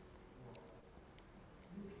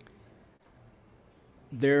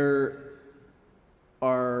 There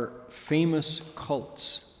are famous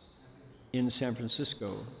cults in San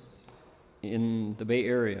Francisco, in the Bay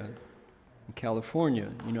Area, in California,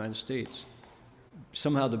 United States.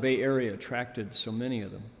 Somehow the Bay Area attracted so many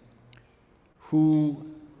of them who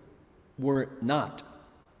were not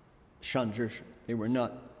shanzhishi. They were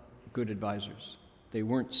not good advisors. They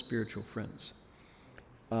weren't spiritual friends.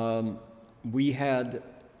 We had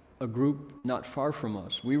a group not far from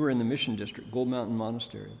us. We were in the Mission District, Gold Mountain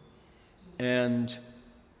Monastery. And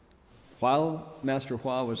while Master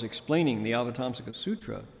Hua was explaining the Avatamsaka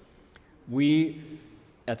Sutra, we,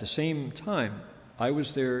 at the same time, I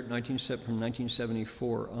was there from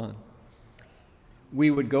 1974 on,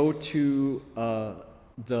 we would go to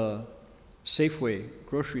the Safeway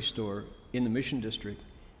grocery store in the Mission District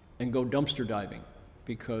and go dumpster diving,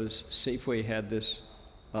 because Safeway had this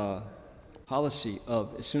policy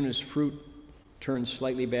of as soon as fruit turns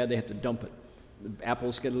slightly bad, they have to dump it. The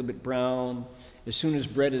apples get a little bit brown. As soon as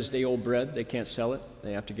bread is day-old bread, they can't sell it.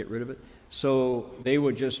 They have to get rid of it. So they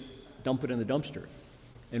would just dump it in the dumpster.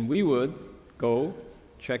 And we would go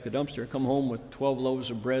check the dumpster, come home with 12 loaves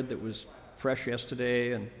of bread that was fresh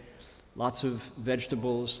yesterday, and lots of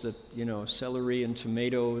vegetables that, celery and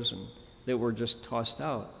tomatoes, and that were just tossed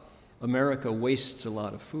out. America wastes a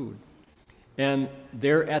lot of food. And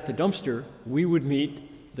there at the dumpster, we would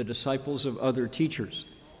meet the disciples of other teachers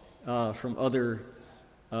from other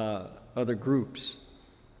groups,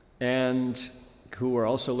 and who were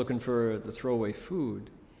also looking for the throwaway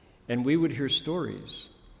food. And we would hear stories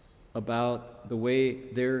about the way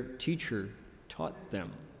their teacher taught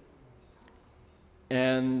them.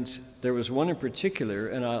 And there was one in particular,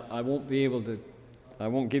 and I won't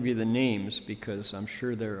give you the names, because I'm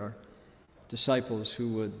sure there are disciples who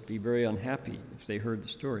would be very unhappy if they heard the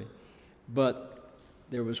story. But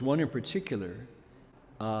there was one in particular,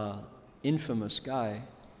 infamous guy,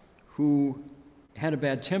 who had a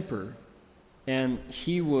bad temper, and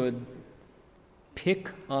he would pick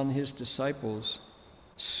on his disciples,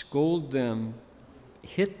 scold them,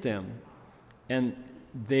 hit them, and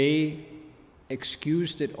they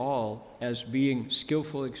excused it all as being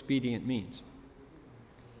skillful, expedient means.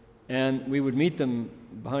 And we would meet them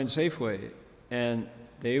behind Safeway, and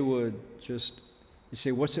they would just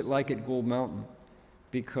say, "What's it like at Gold Mountain?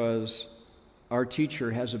 Because our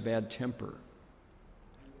teacher has a bad temper."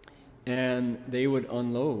 And they would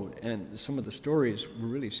unload, and some of the stories were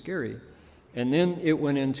really scary. And then it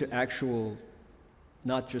went into actual,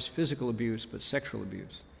 not just physical abuse, but sexual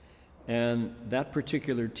abuse. And that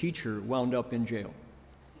particular teacher wound up in jail.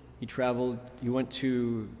 He traveled, he went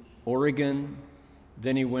to Oregon,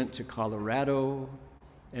 then he went to Colorado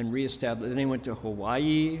and reestablished, then he went to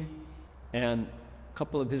Hawaii, and a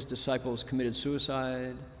couple of his disciples committed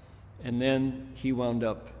suicide, and then he wound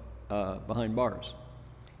up behind bars.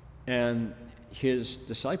 And his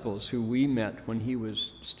disciples, who we met when he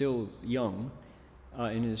was still young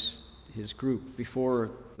in his group, before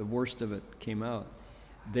the worst of it came out,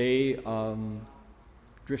 they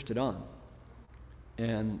drifted on.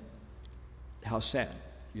 And how sad,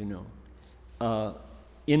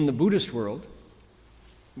 in the Buddhist world,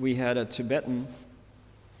 we had a Tibetan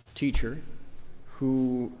teacher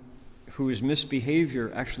whose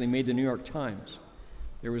misbehavior actually made the New York Times.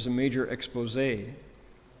 There was a major expose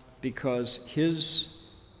because his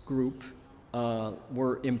group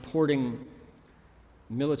were importing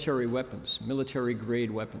military weapons,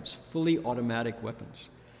 military-grade weapons, fully automatic weapons.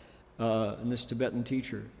 And this Tibetan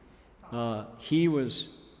teacher, he was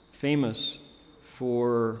famous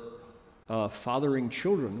for fathering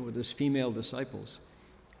children with his female disciples.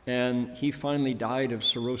 And he finally died of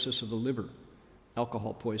cirrhosis of the liver,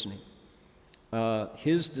 alcohol poisoning.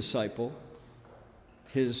 His disciple,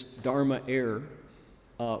 his Dharma heir,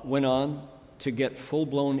 went on to get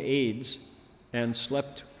full-blown AIDS and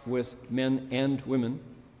slept with men and women,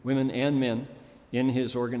 women and men in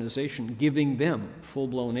his organization, giving them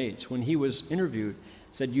full-blown AIDS. When he was interviewed,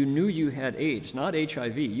 said, you knew you had AIDS, not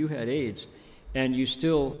HIV, you had AIDS, and you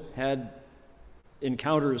still had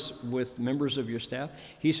encounters with members of your staff?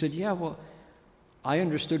 He said, yeah, well, I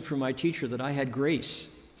understood from my teacher that I had grace,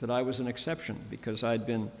 that I was an exception because I'd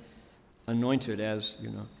been anointed as, you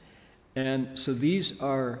know. And so these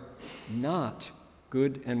are not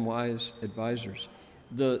good and wise advisors.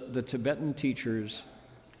 The Tibetan teacher's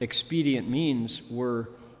expedient means were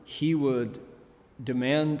he would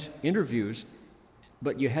demand interviews,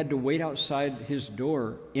 but you had to wait outside his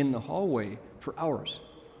door in the hallway for hours.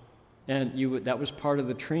 And that was part of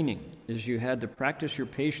the training, is you had to practice your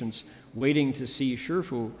patience waiting to see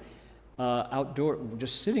Shifu outdoor,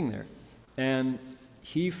 just sitting there. And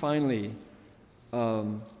he finally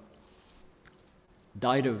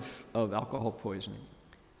died of alcohol poisoning.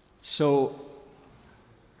 So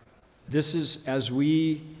this is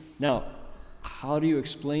now, how do you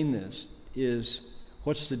explain this?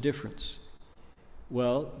 What's the difference?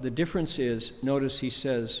 Well, the difference is, notice he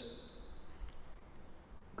says,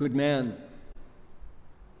 good man,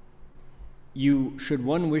 should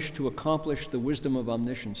one wish to accomplish the wisdom of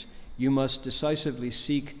omniscience, you must decisively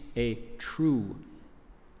seek a true,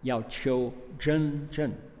 要求真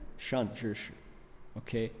正善知识,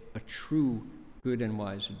 okay, a true good and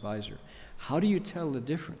wise advisor. How do you tell the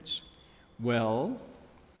difference? Well,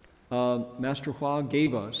 Master Hua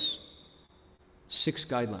gave us 6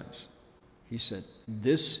 guidelines. He said,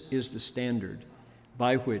 this is the standard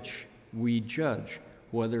by which we judge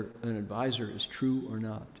whether an advisor is true or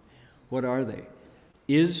not. What are they?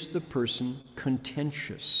 Is the person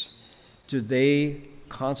contentious? Do they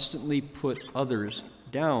constantly put others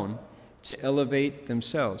down to elevate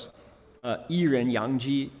themselves? 一人扬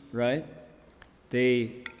基, right?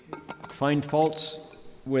 They find faults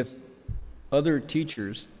with other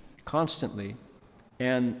teachers constantly,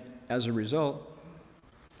 and as a result,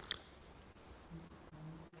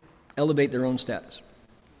 elevate their own status.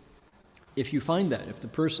 If you find that, if the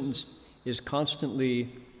person is constantly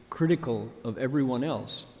critical of everyone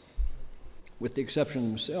else, with the exception of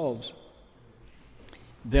themselves,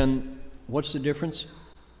 then what's the difference?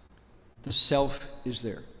 The self is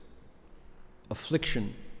there.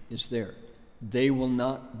 Affliction is there. They will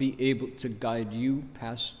not be able to guide you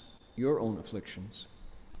past your own afflictions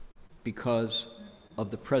because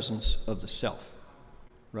of the presence of the self,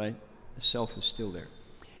 right? The self is still there.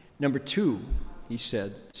 Number 2, he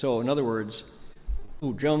said, so in other words,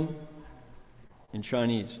 不争, in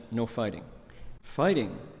Chinese, no fighting.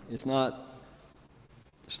 Fighting is not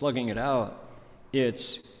slugging it out,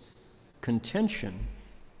 it's contention,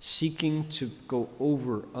 seeking to go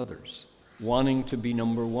over others, wanting to be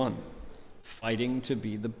number one, fighting to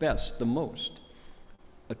be the best, the most.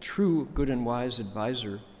 A true good and wise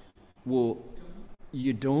advisor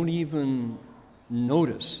you don't even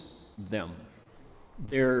notice them.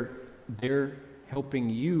 They're helping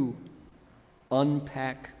you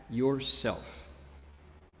unpack yourself.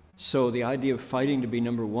 So the idea of fighting to be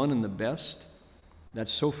number one and the best,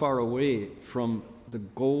 that's so far away from the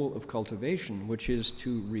goal of cultivation, which is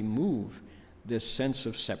to remove this sense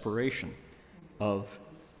of separation of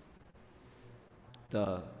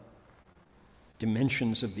the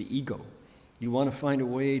dimensions of the ego. You want to find a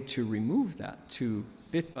way to remove that, to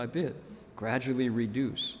bit by bit, gradually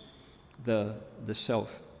reduce the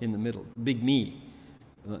self in the middle, big me.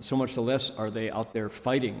 So much the less are they out there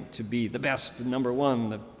fighting to be the best, the number one,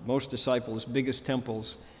 the most disciples, biggest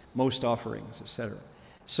temples, most offerings, etc.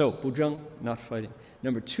 So, bujang, not fighting.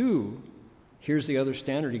 Number 2, here's the other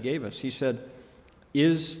standard he gave us. He said,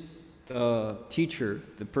 is the teacher,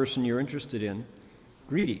 the person you're interested in,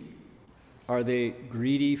 greedy? Are they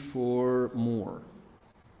greedy for more?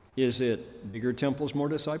 Is it bigger temples, more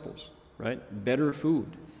disciples, right? Better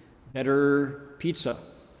food, better pizza,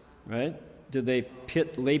 right? Do they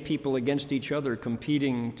pit lay people against each other,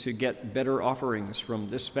 competing to get better offerings from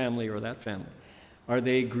this family or that family? Are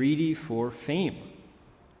they greedy for fame?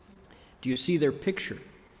 Do you see their picture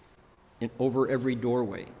over every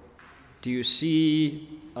doorway? Do you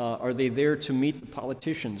see, are they there to meet the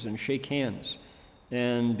politicians and shake hands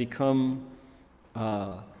and become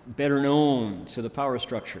better known to the power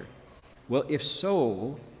structure? Well, if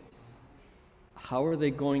so, how are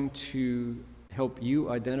they going to help you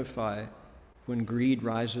identify when greed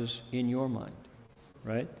rises in your mind,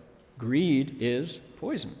 right? Greed is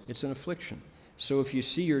poison. It's an affliction. So if you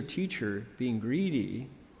see your teacher being greedy,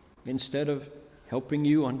 instead of helping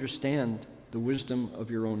you understand the wisdom of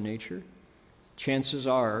your own nature, chances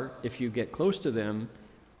are, if you get close to them,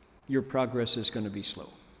 your progress is going to be slow.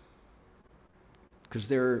 because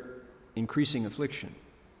they're increasing affliction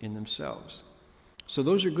in themselves. So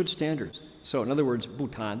those are good standards. So in other words,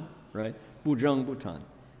 Bhutan, right? Bujang Bhutan,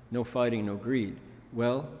 no fighting, no greed.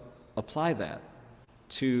 Well, apply that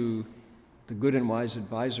to the good and wise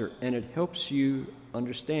advisor, and it helps you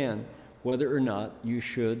understand whether or not you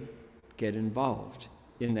should get involved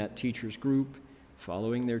in that teacher's group,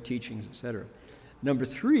 following their teachings, etc. Number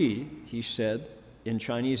 3, he said, in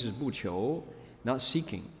Chinese is 不求, not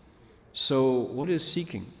seeking. So what is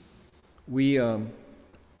seeking? We,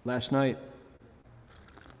 last night,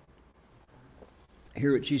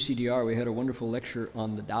 here at GCDR, we had a wonderful lecture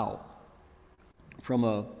on the Tao from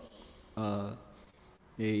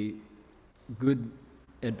a good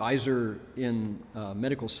advisor in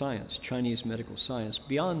medical science, Chinese medical science,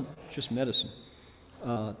 beyond just medicine.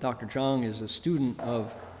 Dr. Zhang is a student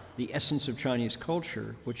of the essence of Chinese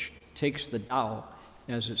culture, which takes the Tao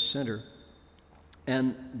as its center.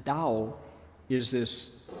 And Tao is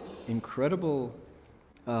this incredible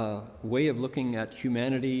way of looking at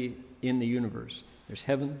humanity in the universe. There's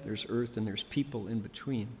heaven, there's earth, and there's people in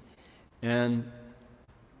between. And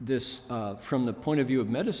this, from the point of view of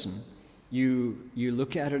medicine, you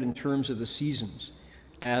look at it in terms of the seasons.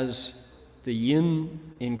 As the yin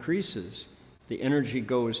increases, the energy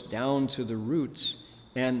goes down to the roots,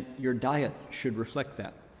 and your diet should reflect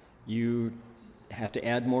that. You have to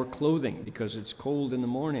add more clothing because it's cold in the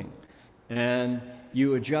morning. And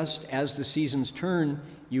you adjust as the seasons turn,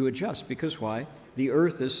 you adjust. Because why? The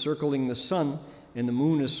earth is circling the sun, and the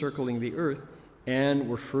moon is circling the earth, and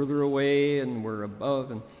we're further away and we're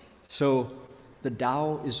above. And so the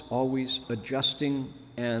Tao is always adjusting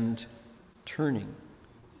and turning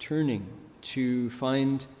to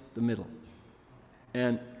find the middle.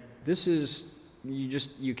 And this is,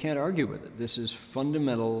 you can't argue with it. This is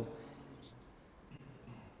fundamental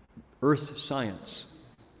earth science.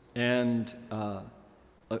 And a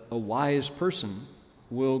wise person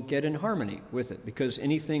will get in harmony with it, because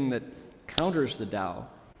anything that counters the Tao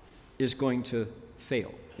is going to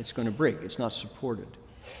fail. It's going to break. It's not supported.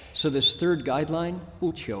 So this third guideline,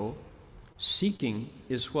 不求, seeking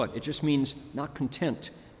is what? It just means not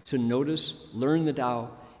content to notice, learn the Tao,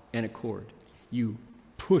 and accord. You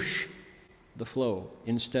push the flow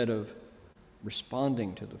instead of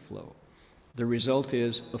responding to the flow. The result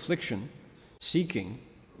is affliction. Seeking,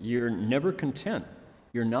 you're never content.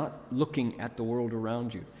 You're not looking at the world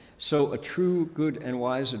around you. So a true, good, and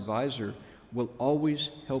wise advisor will always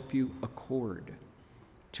help you accord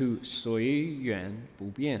to 随缘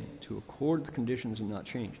不变, to accord the conditions and not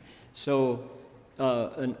change. So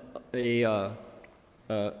a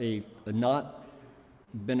not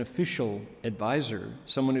beneficial advisor,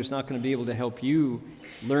 someone who's not going to be able to help you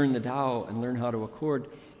learn the Tao and learn how to accord,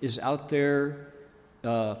 is out there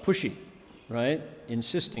pushy, right?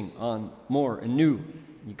 Insisting on more and new.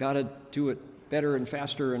 You got to do it better and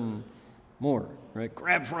faster and more, right?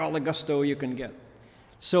 Grab for all the gusto you can get.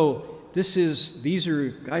 So these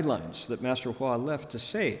are guidelines that Master Hua left to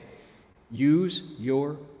say, use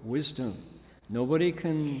your wisdom. Nobody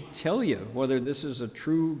can tell you whether this is a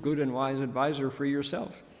true, good, and wise advisor for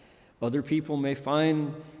yourself. Other people may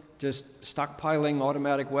find just stockpiling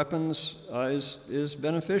automatic weapons is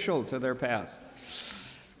beneficial to their path.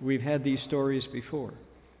 We've had these stories before.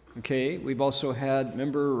 Okay, we've also had,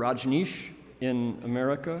 remember Rajneesh in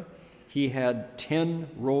America? He had 10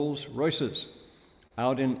 Rolls Royces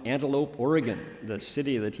out in Antelope, Oregon, the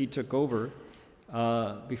city that he took over,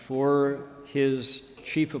 before his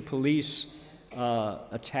chief of police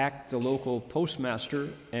attacked the local postmaster,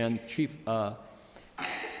 and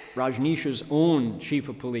Rajneesh's own chief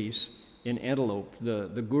of police in Antelope,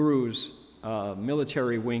 the guru's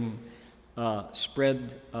military wing,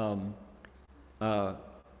 spread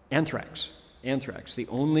anthrax, the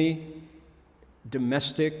only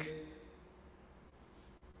domestic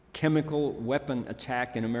chemical weapon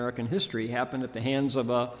attack in American history happened at the hands of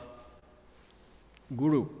a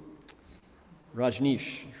guru,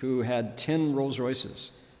 Rajneesh, who had 10 Rolls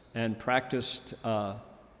Royces and practiced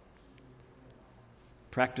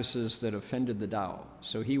practices that offended the Tao.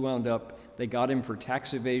 So he wound up, they got him for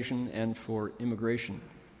tax evasion and for immigration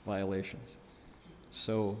violations.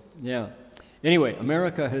 So, yeah. Anyway,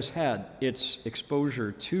 America has had its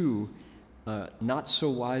exposure to not so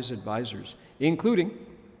wise advisors, including,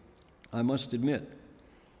 I must admit,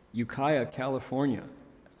 Ukiah, California,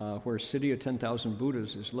 where City of 10,000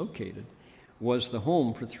 Buddhas is located, was the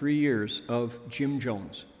home for 3 years of Jim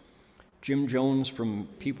Jones. Jim Jones from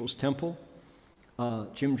People's Temple.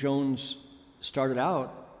 Jim Jones started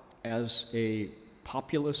out as a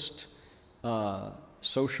populist,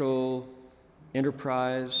 social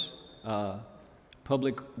enterprise,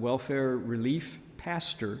 public welfare relief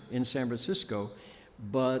pastor in San Francisco,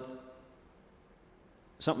 but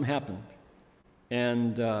something happened.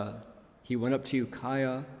 And he went up to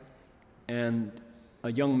Ukiah, and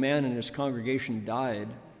a young man in his congregation died,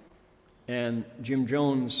 and Jim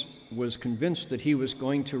Jones was convinced that he was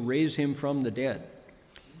going to raise him from the dead.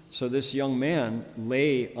 So this young man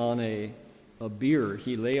lay on a bier.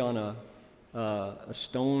 He lay on a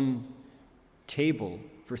stone table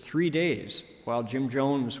for 3 days while Jim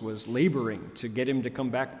Jones was laboring to get him to come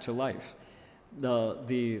back to life.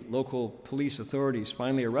 The local police authorities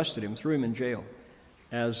finally arrested him, threw him in jail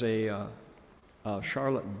as a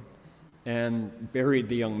charlatan, and buried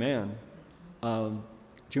the young man.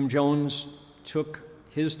 Jim Jones took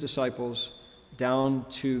his disciples down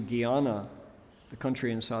to Guyana, the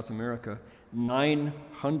country in South America.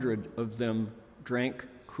 900 of them drank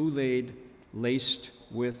Kool-Aid laced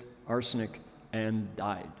with arsenic and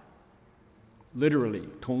died. Literally,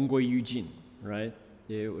 同归于尽, right?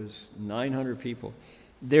 It was 900 people.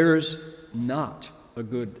 There's not a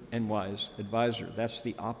good and wise advisor. That's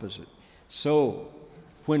the opposite. So,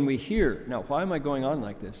 when we hear, now why am I going on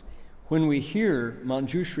like this? When we hear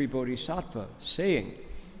Manjushri Bodhisattva saying,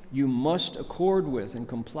 you must accord with and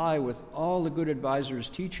comply with all the good advisors'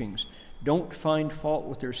 teachings, don't find fault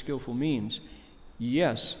with their skillful means.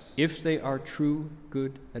 Yes, if they are true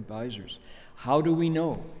good advisors. How do we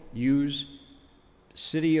know? Use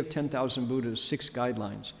City of 10,000 Buddha's 6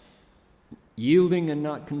 guidelines. Yielding and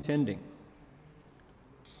not contending.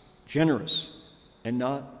 Generous and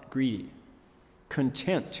not greedy.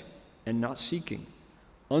 Content and not seeking.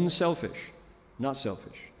 Unselfish, not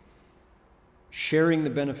selfish. Sharing the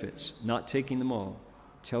benefits, not taking them all.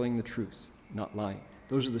 Telling the truth, not lying.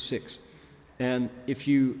 Those are the 6. And if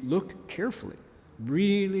you look carefully,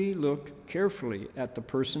 really look carefully at the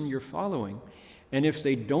person you're following, and if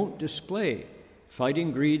they don't display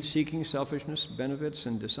fighting, greed, seeking, selfishness, benefits,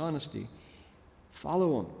 and dishonesty,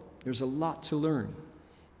 follow them. There's a lot to learn.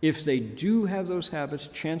 If they do have those habits,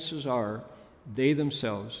 chances are they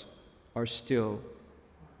themselves are still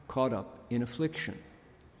caught up in affliction.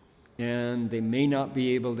 And they may not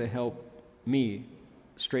be able to help me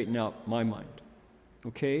straighten out my mind.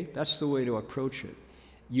 Okay? That's the way to approach it.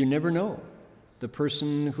 You never know. The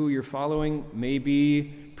person who you're following may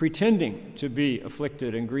be pretending to be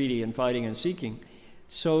afflicted and greedy and fighting and seeking.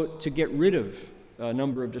 So to get rid of a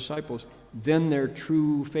number of disciples, then their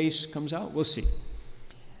true face comes out. We'll see.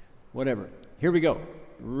 Whatever. Here we go.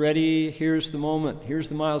 Ready? Here's the moment. Here's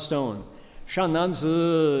the milestone. 善男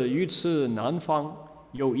子于此南方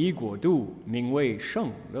有一国度，名为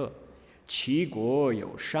圣乐。其国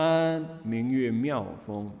有山，名曰妙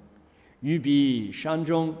峰。于彼山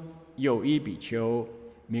中有一比丘，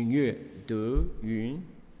名曰德云。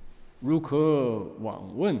如可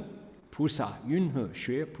往问菩萨云何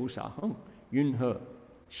学菩萨行？云何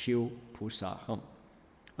修菩萨行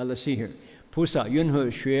？Let's see here. 菩萨云何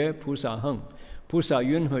学菩萨行？菩萨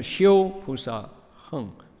云何修菩萨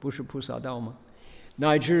行？不是菩萨道吗？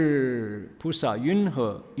乃至菩萨云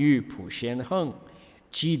何于普贤行，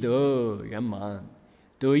积德圆满，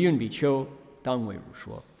德云比丘当为如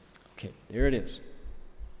说。Okay, there it is.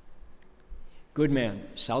 Good man.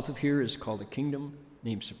 South of here is called a kingdom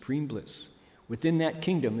named Supreme Bliss. Within that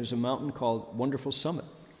kingdom is a mountain called Wonderful Summit.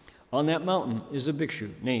 On that mountain is a bhikshu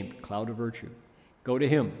named Cloud of Virtue. Go to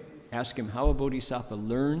him. Ask him how a bodhisattva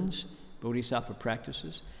learns bodhisattva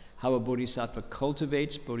practices, how a bodhisattva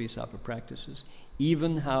cultivates bodhisattva practices,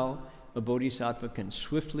 even how a bodhisattva can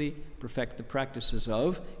swiftly perfect the practices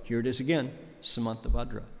of, here it is again,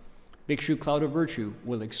 Samantabhadra. Bhikshu Cloud of Virtue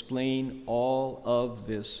will explain all of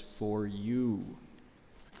this for you.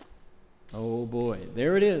 Oh boy,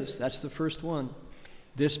 there it is. That's the first one.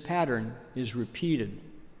 This pattern is repeated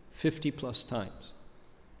 50 plus times.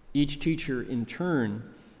 Each teacher in turn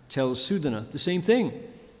tells Sudana the same thing.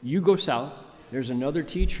 You go south, there's another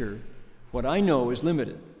teacher. What I know is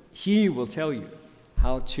limited. He will tell you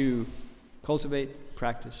how to cultivate,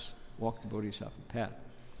 practice, walk the bodhisattva path.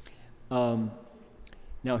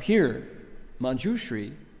 Now here,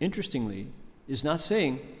 Manjushri, interestingly, is not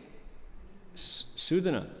saying,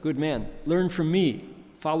 Sudana, good man, learn from me,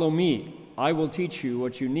 follow me, I will teach you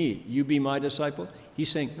what you need, you be my disciple. He's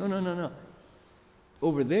saying, no.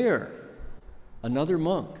 Over there, another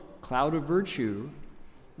monk, Cloud of Virtue,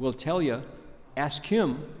 will tell you, ask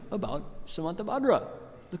him about Samantabhadra.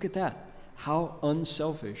 Look at that. How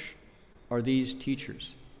unselfish are these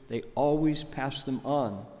teachers? They always pass them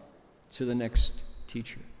on to the next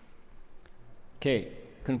teacher. Okay,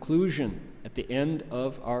 conclusion at the end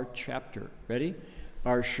of our chapter. Ready?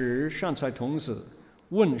 尔时善财童子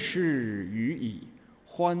问世语已，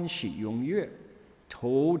欢喜踊跃，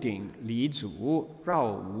头顶离足，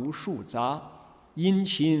绕无数匝，殷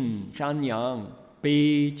勤瞻仰，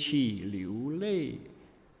悲泣流泪，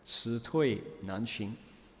辞退难行.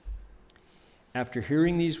 After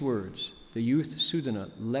hearing these words, the youth Sudana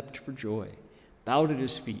leapt for joy, bowed at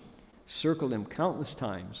his feet, circled him countless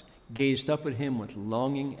times, gazed up at him with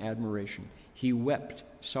longing admiration. He wept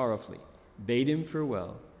sorrowfully, bade him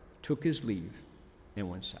farewell, took his leave, and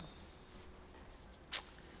went south.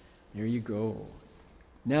 There you go.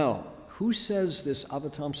 Now, who says this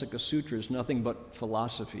Avatamsaka Sutra is nothing but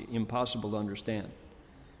philosophy, impossible to understand?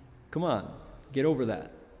 Come on, get over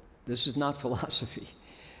that. This is not philosophy.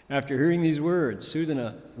 After hearing these words,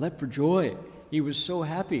 Sudana leapt for joy. He was so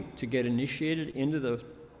happy to get initiated into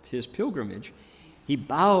his pilgrimage. He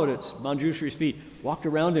bowed at Manjushri's feet, walked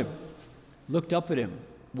around him, looked up at him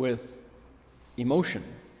with emotion,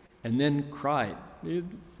 and then cried,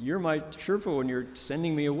 "You're my Sherpa and you're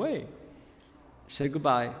sending me away." Said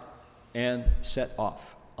goodbye and set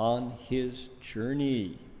off on his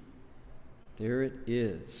journey. There it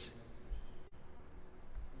is.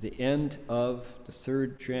 The end of the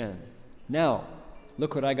third Jan. Now,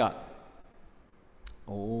 look what I got.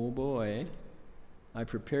 Oh boy, I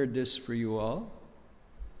prepared this for you all.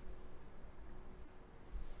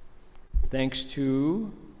 Thanks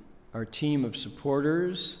to our team of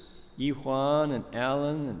supporters, Yihuan and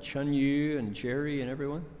Alan and Chun Yu and Jerry and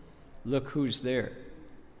everyone. Look who's there.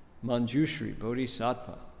 Manjushri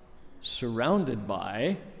Bodhisattva, surrounded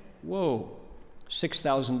by,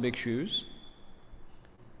 6,000 bhikshus,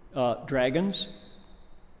 dragons,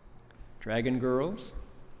 dragon girls.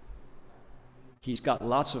 He's got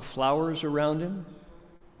lots of flowers around him.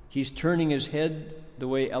 He's turning his head the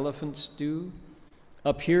way elephants do.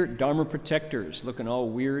 Up here, Dharma protectors, looking all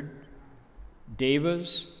weird.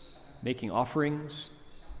 Devas, making offerings.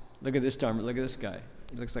 Look at this Dharma, look at this guy.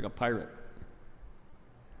 He looks like a pirate.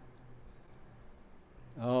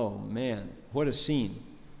 Oh man, what a scene.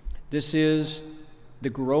 This is the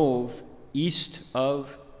grove east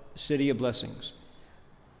of City of Blessings.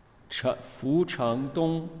 Fu Cheng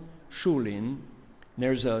Dong Shulin.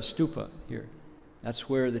 There's a stupa here. That's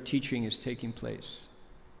where the teaching is taking place.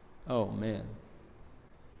 Oh man.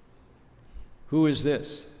 Who is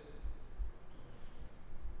this?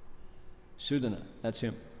 Sudana, that's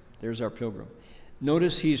him. There's our pilgrim.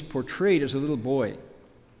 Notice he's portrayed as a little boy.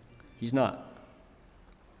 He's not.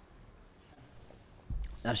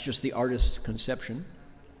 That's just the artist's conception,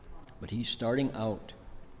 but he's starting out.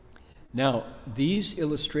 Now, these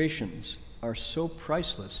illustrations are so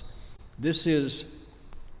priceless. This is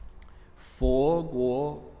Fo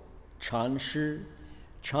Guo Chan Shi,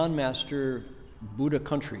 Chan Master Buddha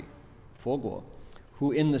country, Fo Guo,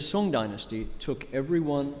 who in the Song dynasty took every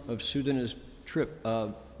one of Sudana's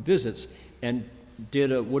visits and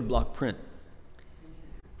did a woodblock print.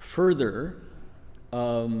 Further,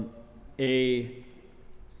 a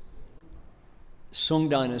Song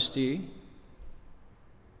dynasty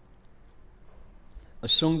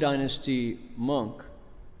monk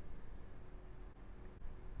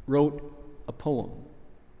wrote a poem,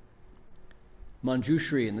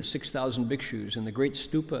 Manjushri and the 6,000 bhikshus in the great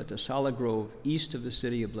stupa at the Sala Grove east of the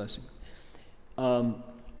City of Blessing.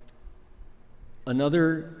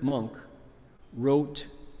 Another monk wrote,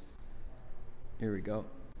 here we go,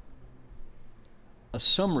 a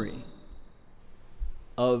summary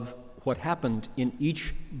of what happened in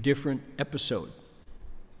each different episode.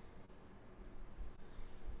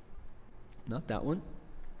 Not that one.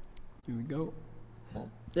 Here we go.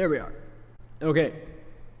 There we are. Okay.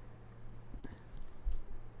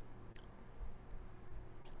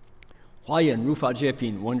 Huayan Rufa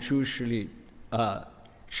Jiepin Wenshu Shili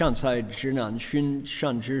Shancai Zhinan Xun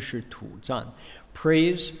Shanzhi Shi Tu Zan.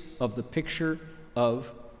 Praise of the picture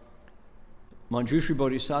of Manjushri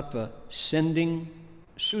Bodhisattva sending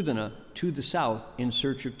Sudana to the south in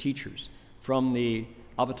search of teachers from the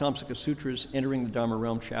Avatamsaka Sutras entering the Dharma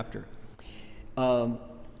realm chapter.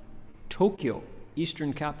 Tokyo,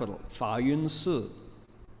 eastern capital, Fa Yun Si,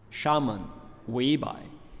 shaman, Wei Bai.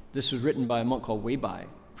 This was written by a monk called Wei Bai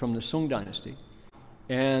from the Song dynasty.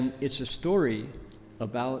 And it's a story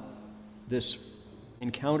about this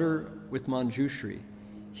encounter with Manjushri.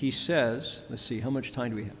 He says, let's see, how much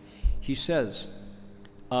time do we have? He says,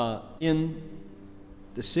 in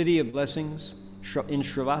the City of Blessings, in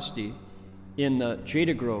Shravasti, in the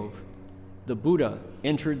Jada Grove, the Buddha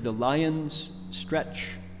entered the lion's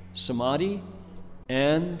stretch samadhi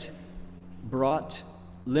and brought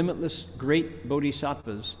limitless great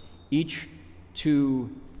bodhisattvas, each to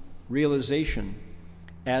realization,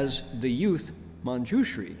 as the youth,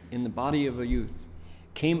 Manjushri, in the body of a youth,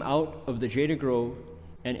 came out of the Jada Grove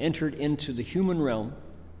and entered into the human realm,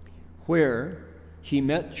 where he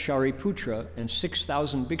met Shariputra and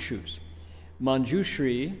 6,000 bhikshus.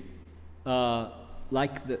 Manjushri,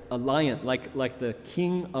 like the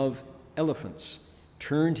king of elephants,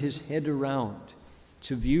 turned his head around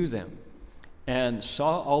to view them and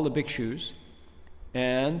saw all the bhikshus.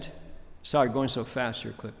 And, sorry, going so fast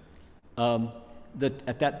here, Clip.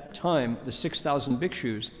 At that time, the 6,000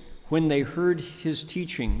 bhikshus, when they heard his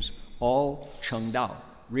teachings, all chengdao,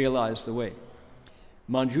 realized the way.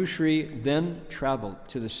 Manjushri then traveled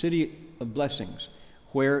to the city of blessings,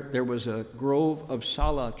 where there was a grove of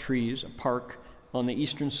sala trees, a park on the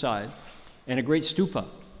eastern side, and a great stupa.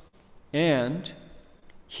 And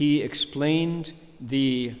he explained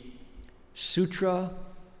the Sutra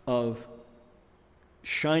of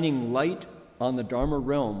shining light on the Dharma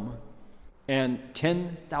realm, and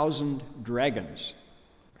 10,000 dragons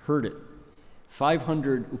heard it.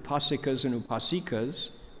 500 upasikas and upasikas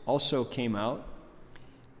also came out.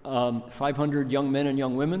 500 young men and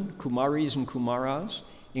young women, kumaris and kumaras,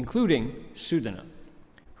 including Sudana,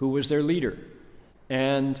 who was their leader.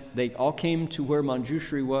 And they all came to where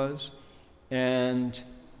Manjushri was and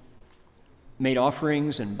made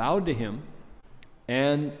offerings and bowed to him,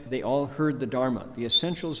 and they all heard the Dharma, the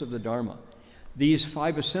essentials of the Dharma. These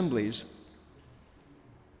 5 assemblies,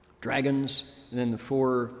 dragons, and then the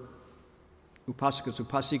 4 upasikas,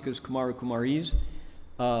 upasikas, kumara, kumaris,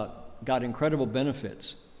 got incredible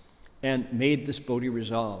benefits and made this Bodhi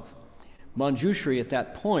resolve. Manjushri at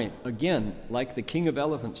that point, again, like the king of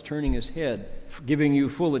elephants turning his head, giving you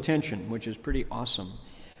full attention, which is pretty awesome,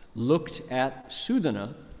 looked at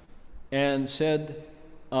Sudana and said,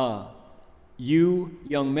 you,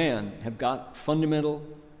 young man, have got fundamental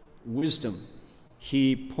wisdom.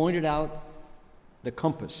 He pointed out the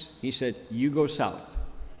compass. He said, you go south,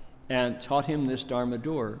 and taught him this Dharma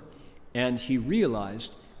door, and he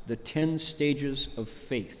realized the 10 stages of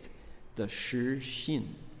faith, the Shi Xin.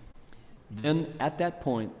 Then at that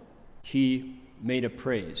point, he made a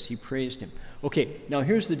praise. He praised him. Okay, now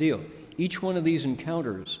here's the deal. Each one of these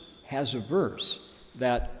encounters has a verse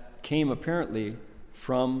that came apparently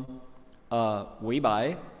from Wei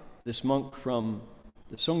Bai, this monk from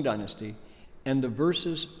the Song Dynasty, and the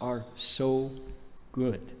verses are so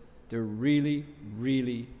good. They're really,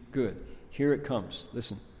 really good. Here it comes.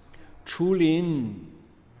 Listen. 出林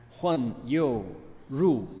换又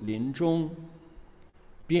入林中，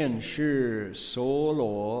便是所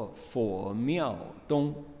罗佛庙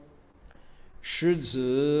东。狮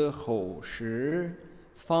子吼时，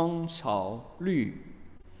芳草绿，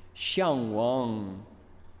向往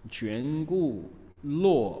眷顾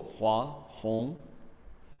落花红。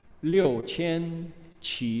6000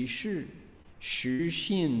骑士实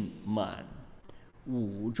信满，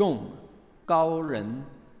五众高人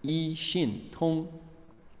一信通。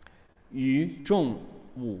于众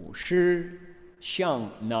武师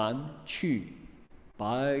向南去，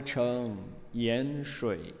白城盐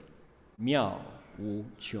水妙无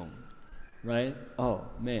穷。Right? Oh,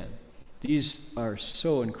 man. These are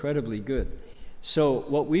so incredibly good. So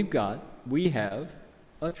what we have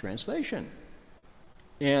a translation.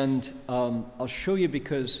 And I'll show you,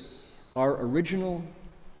 because our original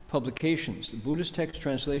publications, the Buddhist Text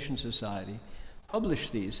Translation Society,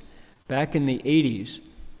 published these back in the 80s,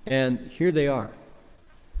 and here they are.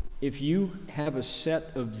 If you have a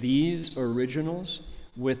set of these originals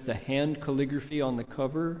with the hand calligraphy on the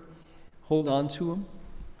cover, hold on to them.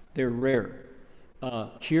 They're rare.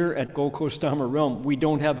 Here at Gold Coast Dharma Realm, we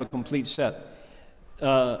don't have a complete set.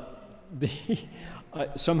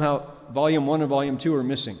 Somehow, Volume 1 and Volume 2 are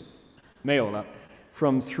missing. 没有了.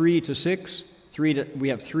 From 3 to 6, we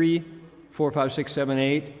have 3, 4, 5, 6, 7,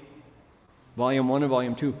 8. Volume 1 and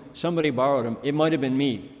Volume 2. Somebody borrowed them. It might have been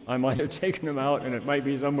me. I might have taken them out, and it might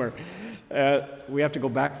be somewhere. We have to go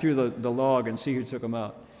back through the log and see who took them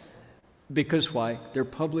out. Because why? They're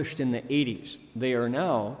published in the 80s. They are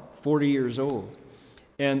now 40 years old.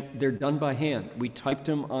 And they're done by hand. We typed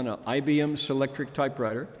them on an IBM Selectric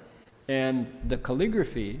typewriter, and the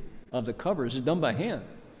calligraphy of the covers is done by hand.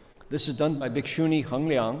 This is done by Bhikshuni Heng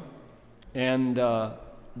Liang and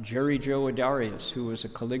Jerry Joe Adarius, who was a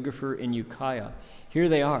calligrapher in Ukiah. Here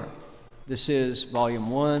they are. This is Volume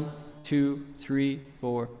 1, 2, 3,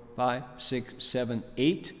 4, 5, 6, 7,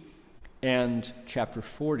 8, and Chapter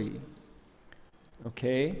 40.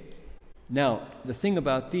 Okay? Now, the thing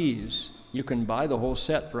about these, you can buy the whole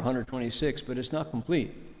set for 126, but it's not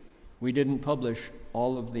complete. We didn't publish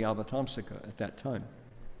all of the Avatamsaka at that time.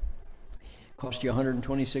 Cost you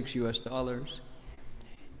 $126 US.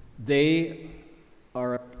 They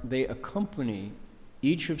accompany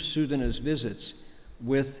each of Sudana's visits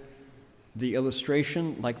with The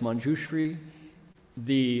illustration, like Manjushri,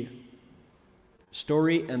 the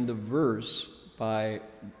story and the verse by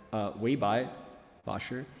Wei Bai,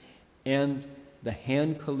 Basher, and the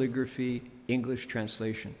hand calligraphy English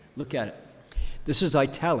translation. Look at it. This is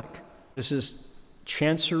italic. This is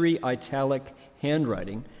chancery italic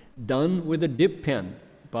handwriting done with a dip pen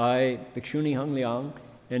by Bhikshuni Hung Liang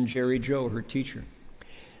and Jerry Joe, her teacher.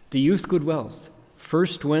 The youth good wealth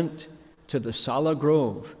first went to the Sala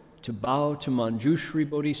Grove to bow to Manjushri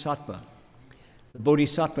Bodhisattva. The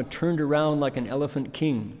Bodhisattva turned around like an elephant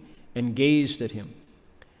king and gazed at him.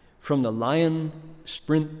 From the lion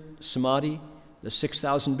sprint samadhi, the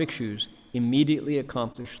 6,000 bhikshus immediately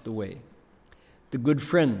accomplished the way. The good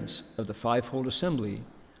friends of the Fivefold Assembly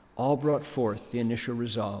all brought forth the initial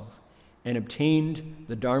resolve and obtained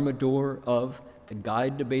the Dharma door of the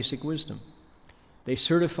Guide to Basic Wisdom. They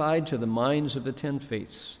certified to the minds of the 10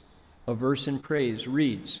 faiths. A verse in praise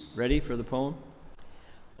reads, ready for the poem?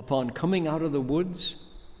 Upon coming out of the woods,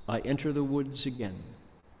 I enter the woods again.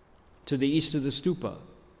 To the east of the stupa,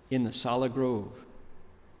 in the Sala Grove,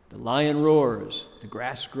 the lion roars, the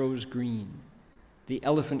grass grows green. The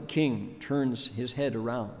elephant king turns his head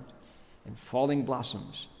around, and falling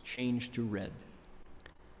blossoms change to red.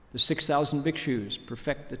 The 6,000 bhikshus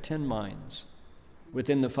perfect the 10 minds.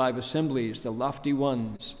 Within the 5 assemblies, the lofty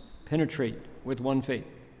ones penetrate with one faith.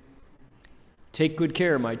 Take good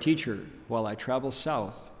care, my teacher, while I travel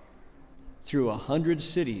south through 100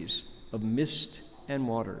 cities of mist and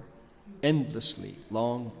water, endlessly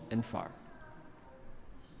long and far.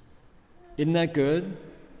 Isn't that good?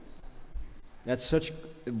 That's such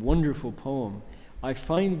a wonderful poem. I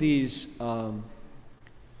find these the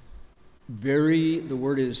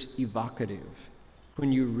word is evocative.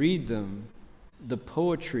 When you read them, the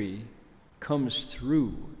poetry comes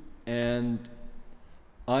through. And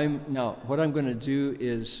what I'm going to do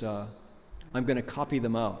is I'm going to copy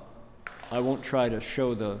them out. I won't try to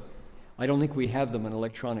show I don't think we have them in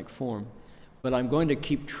electronic form, but I'm going to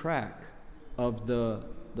keep track of the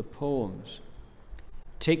poems.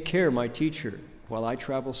 Take care, my teacher, while I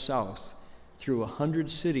travel south through 100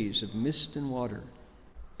 cities of mist and water,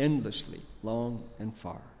 endlessly long and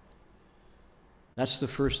far. That's the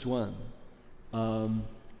first one.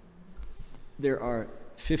 There are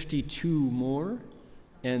 52 more,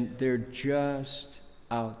 and they're just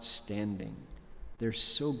outstanding. They're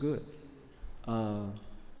so good.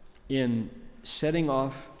 In setting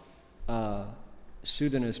off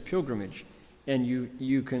Sudana's pilgrimage, and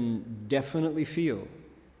you can definitely feel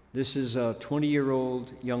this is a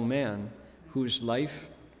 20-year-old young man whose life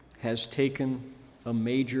has taken a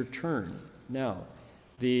major turn. Now,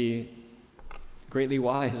 the greatly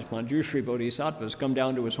wise Manjushri Bodhisattva has come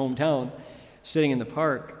down to his hometown, sitting in the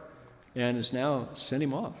park, and has now sent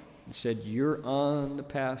him off and said, you're on the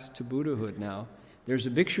path to Buddhahood now. There's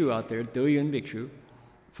a bhikshu out there, Doyun Bhikshu.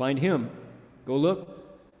 Find him. Go look.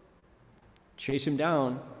 Chase him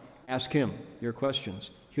down. Ask him your questions.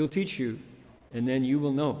 He'll teach you, and then you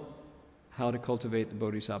will know how to cultivate the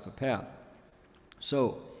Bodhisattva path.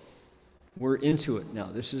 So, we're into it now.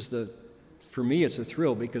 This is for me, it's a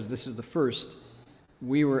thrill because this is the first.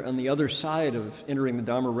 We were on the other side of entering the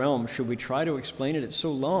Dharma realm. Should we try to explain it? It's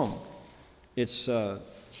so long. It's a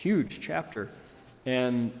huge chapter.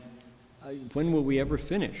 And when will we ever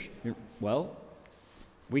finish? Well,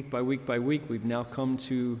 week by week by week, we've now come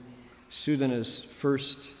to Sudana's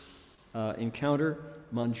first encounter.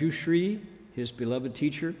 Manjushri, his beloved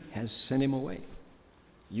teacher, has sent him away.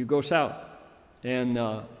 You go south. And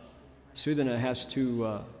Sudana has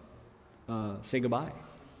to say goodbye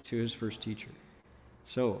to his first teacher.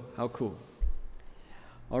 So, how cool.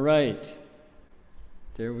 All right.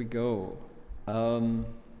 There we go.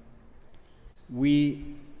 We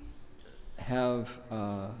have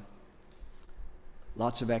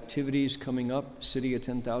lots of activities coming up. City of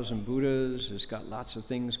 10,000 Buddhas has got lots of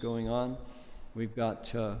things going on. We've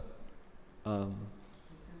got Buddha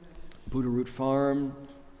Root Farm,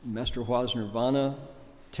 Master Hua's Nirvana.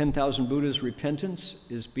 10,000 Buddhas repentance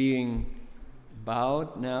is being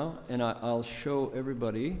bowed now, and I'll show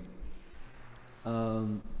everybody.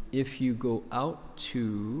 If you go out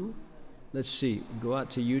to, let's see, go out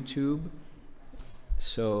to YouTube.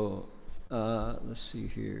 So let's see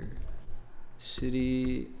here.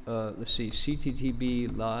 City, let's see,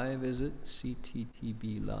 CTTB Live, is it?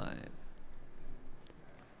 CTTB Live.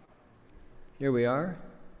 Here we are.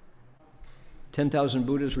 10,000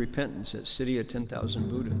 Buddhas repentance at City of 10,000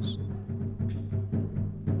 Buddhas.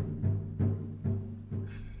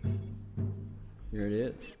 Here it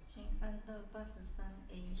is.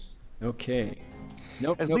 Okay.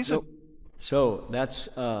 Nope. So that's,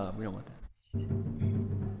 we don't want that.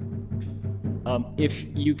 If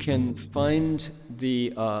you can find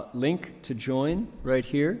the link to join right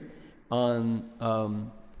here on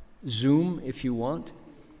Zoom if you want,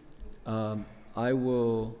 I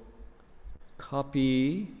will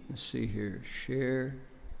copy, let's see here, share,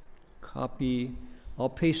 copy. I'll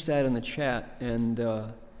paste that in the chat, and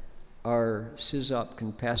our SysOp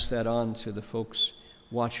can pass that on to the folks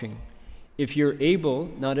watching. If you're able,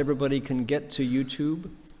 not everybody can get to YouTube.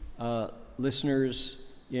 Listeners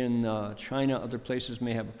in China, other places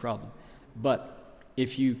may have a problem. But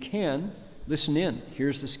if you can, listen in.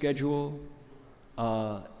 Here's the schedule.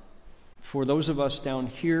 For those of us down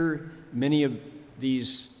here, many of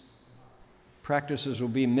these practices will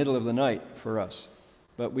be middle of the night for us,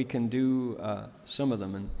 but we can do some of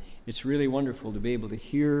them, and it's really wonderful to be able to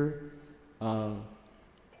hear the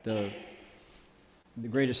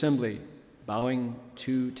Great Assembly bowing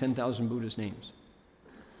to 10,000 Buddha's names.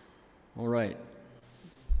 All right.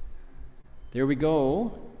 There we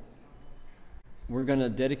go. We're going to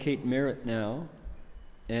dedicate merit now,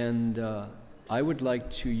 and I would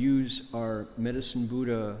like to use our Medicine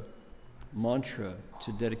Buddha mantra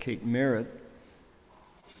to dedicate merit,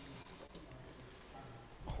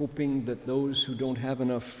 hoping that those who don't have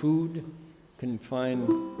enough food can find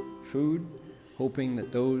food, hoping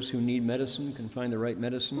that those who need medicine can find the right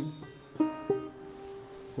medicine,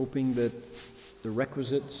 hoping that the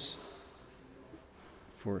requisites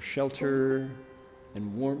for shelter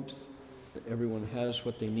and warmth, that everyone has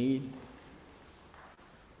what they need.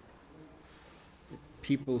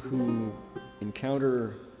 People who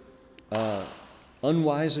encounter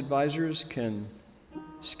unwise advisors can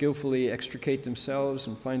skillfully extricate themselves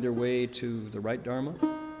and find their way to the right Dharma.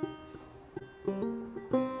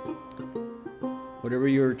 Whatever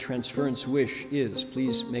your transference wish is,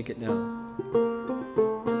 please make it now.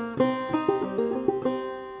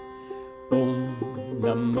 Om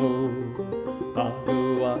Namo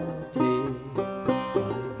Bhagavate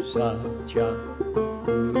Vasudevaya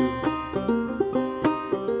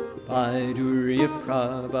Vaidurya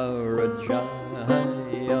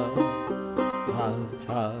Pravarajaya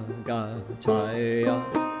Bhatagataya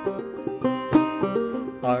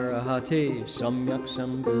Arahate Samyak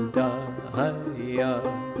Sambuddhaya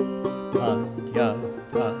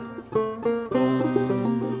Bhadyata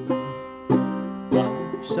Om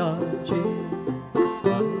Vaisaje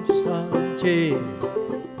Vaisaje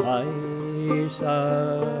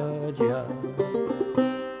Vaisaja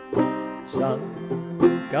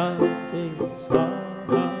Gate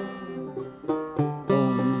Swaha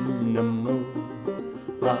Om Namo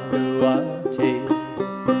Bhagavate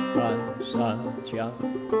Vasudevaya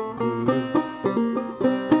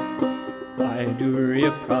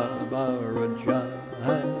Vaidurya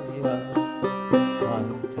Pravarajaya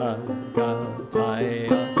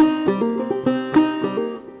Bhatagataya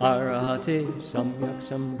Arahate Samyak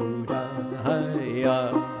Sambuddhaya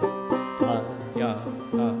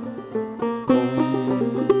Bhadyata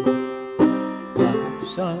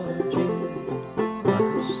Saji,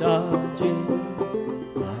 Saji,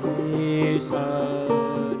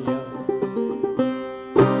 Saja,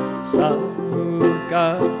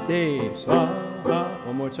 Samukate Swaha.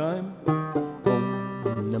 One more time.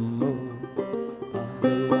 Om Namo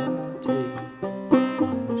Bhagavate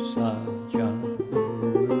Vasudevaya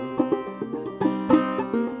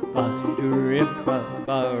Vaidurya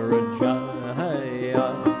Pravarajaya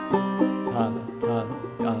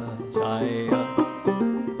Bhatagataya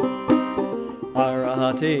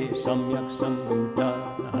Arahate Samyak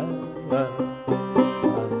Sambuddhaya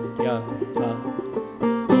Bhadyata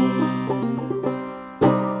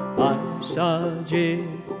Vaisaje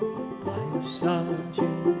Vaisaje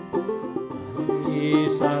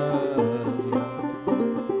Vaisaja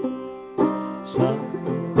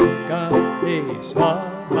Samukate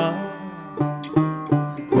Swaha.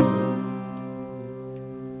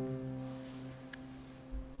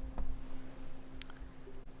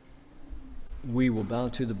 We will bow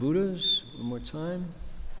to the Buddhas one more time.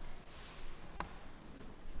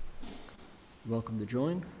 Welcome to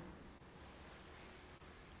join.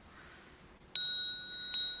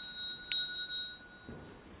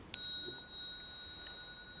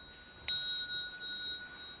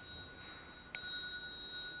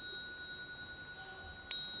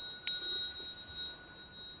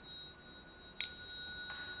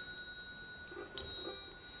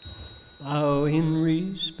 Bow in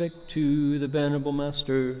respect to the Venerable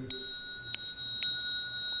Master.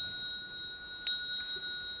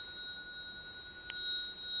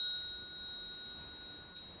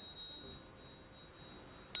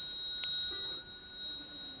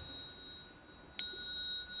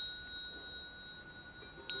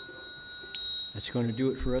 That's going to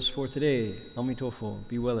do it for us for today. Amitofo.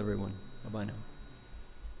 Be well, everyone. Bye-bye now.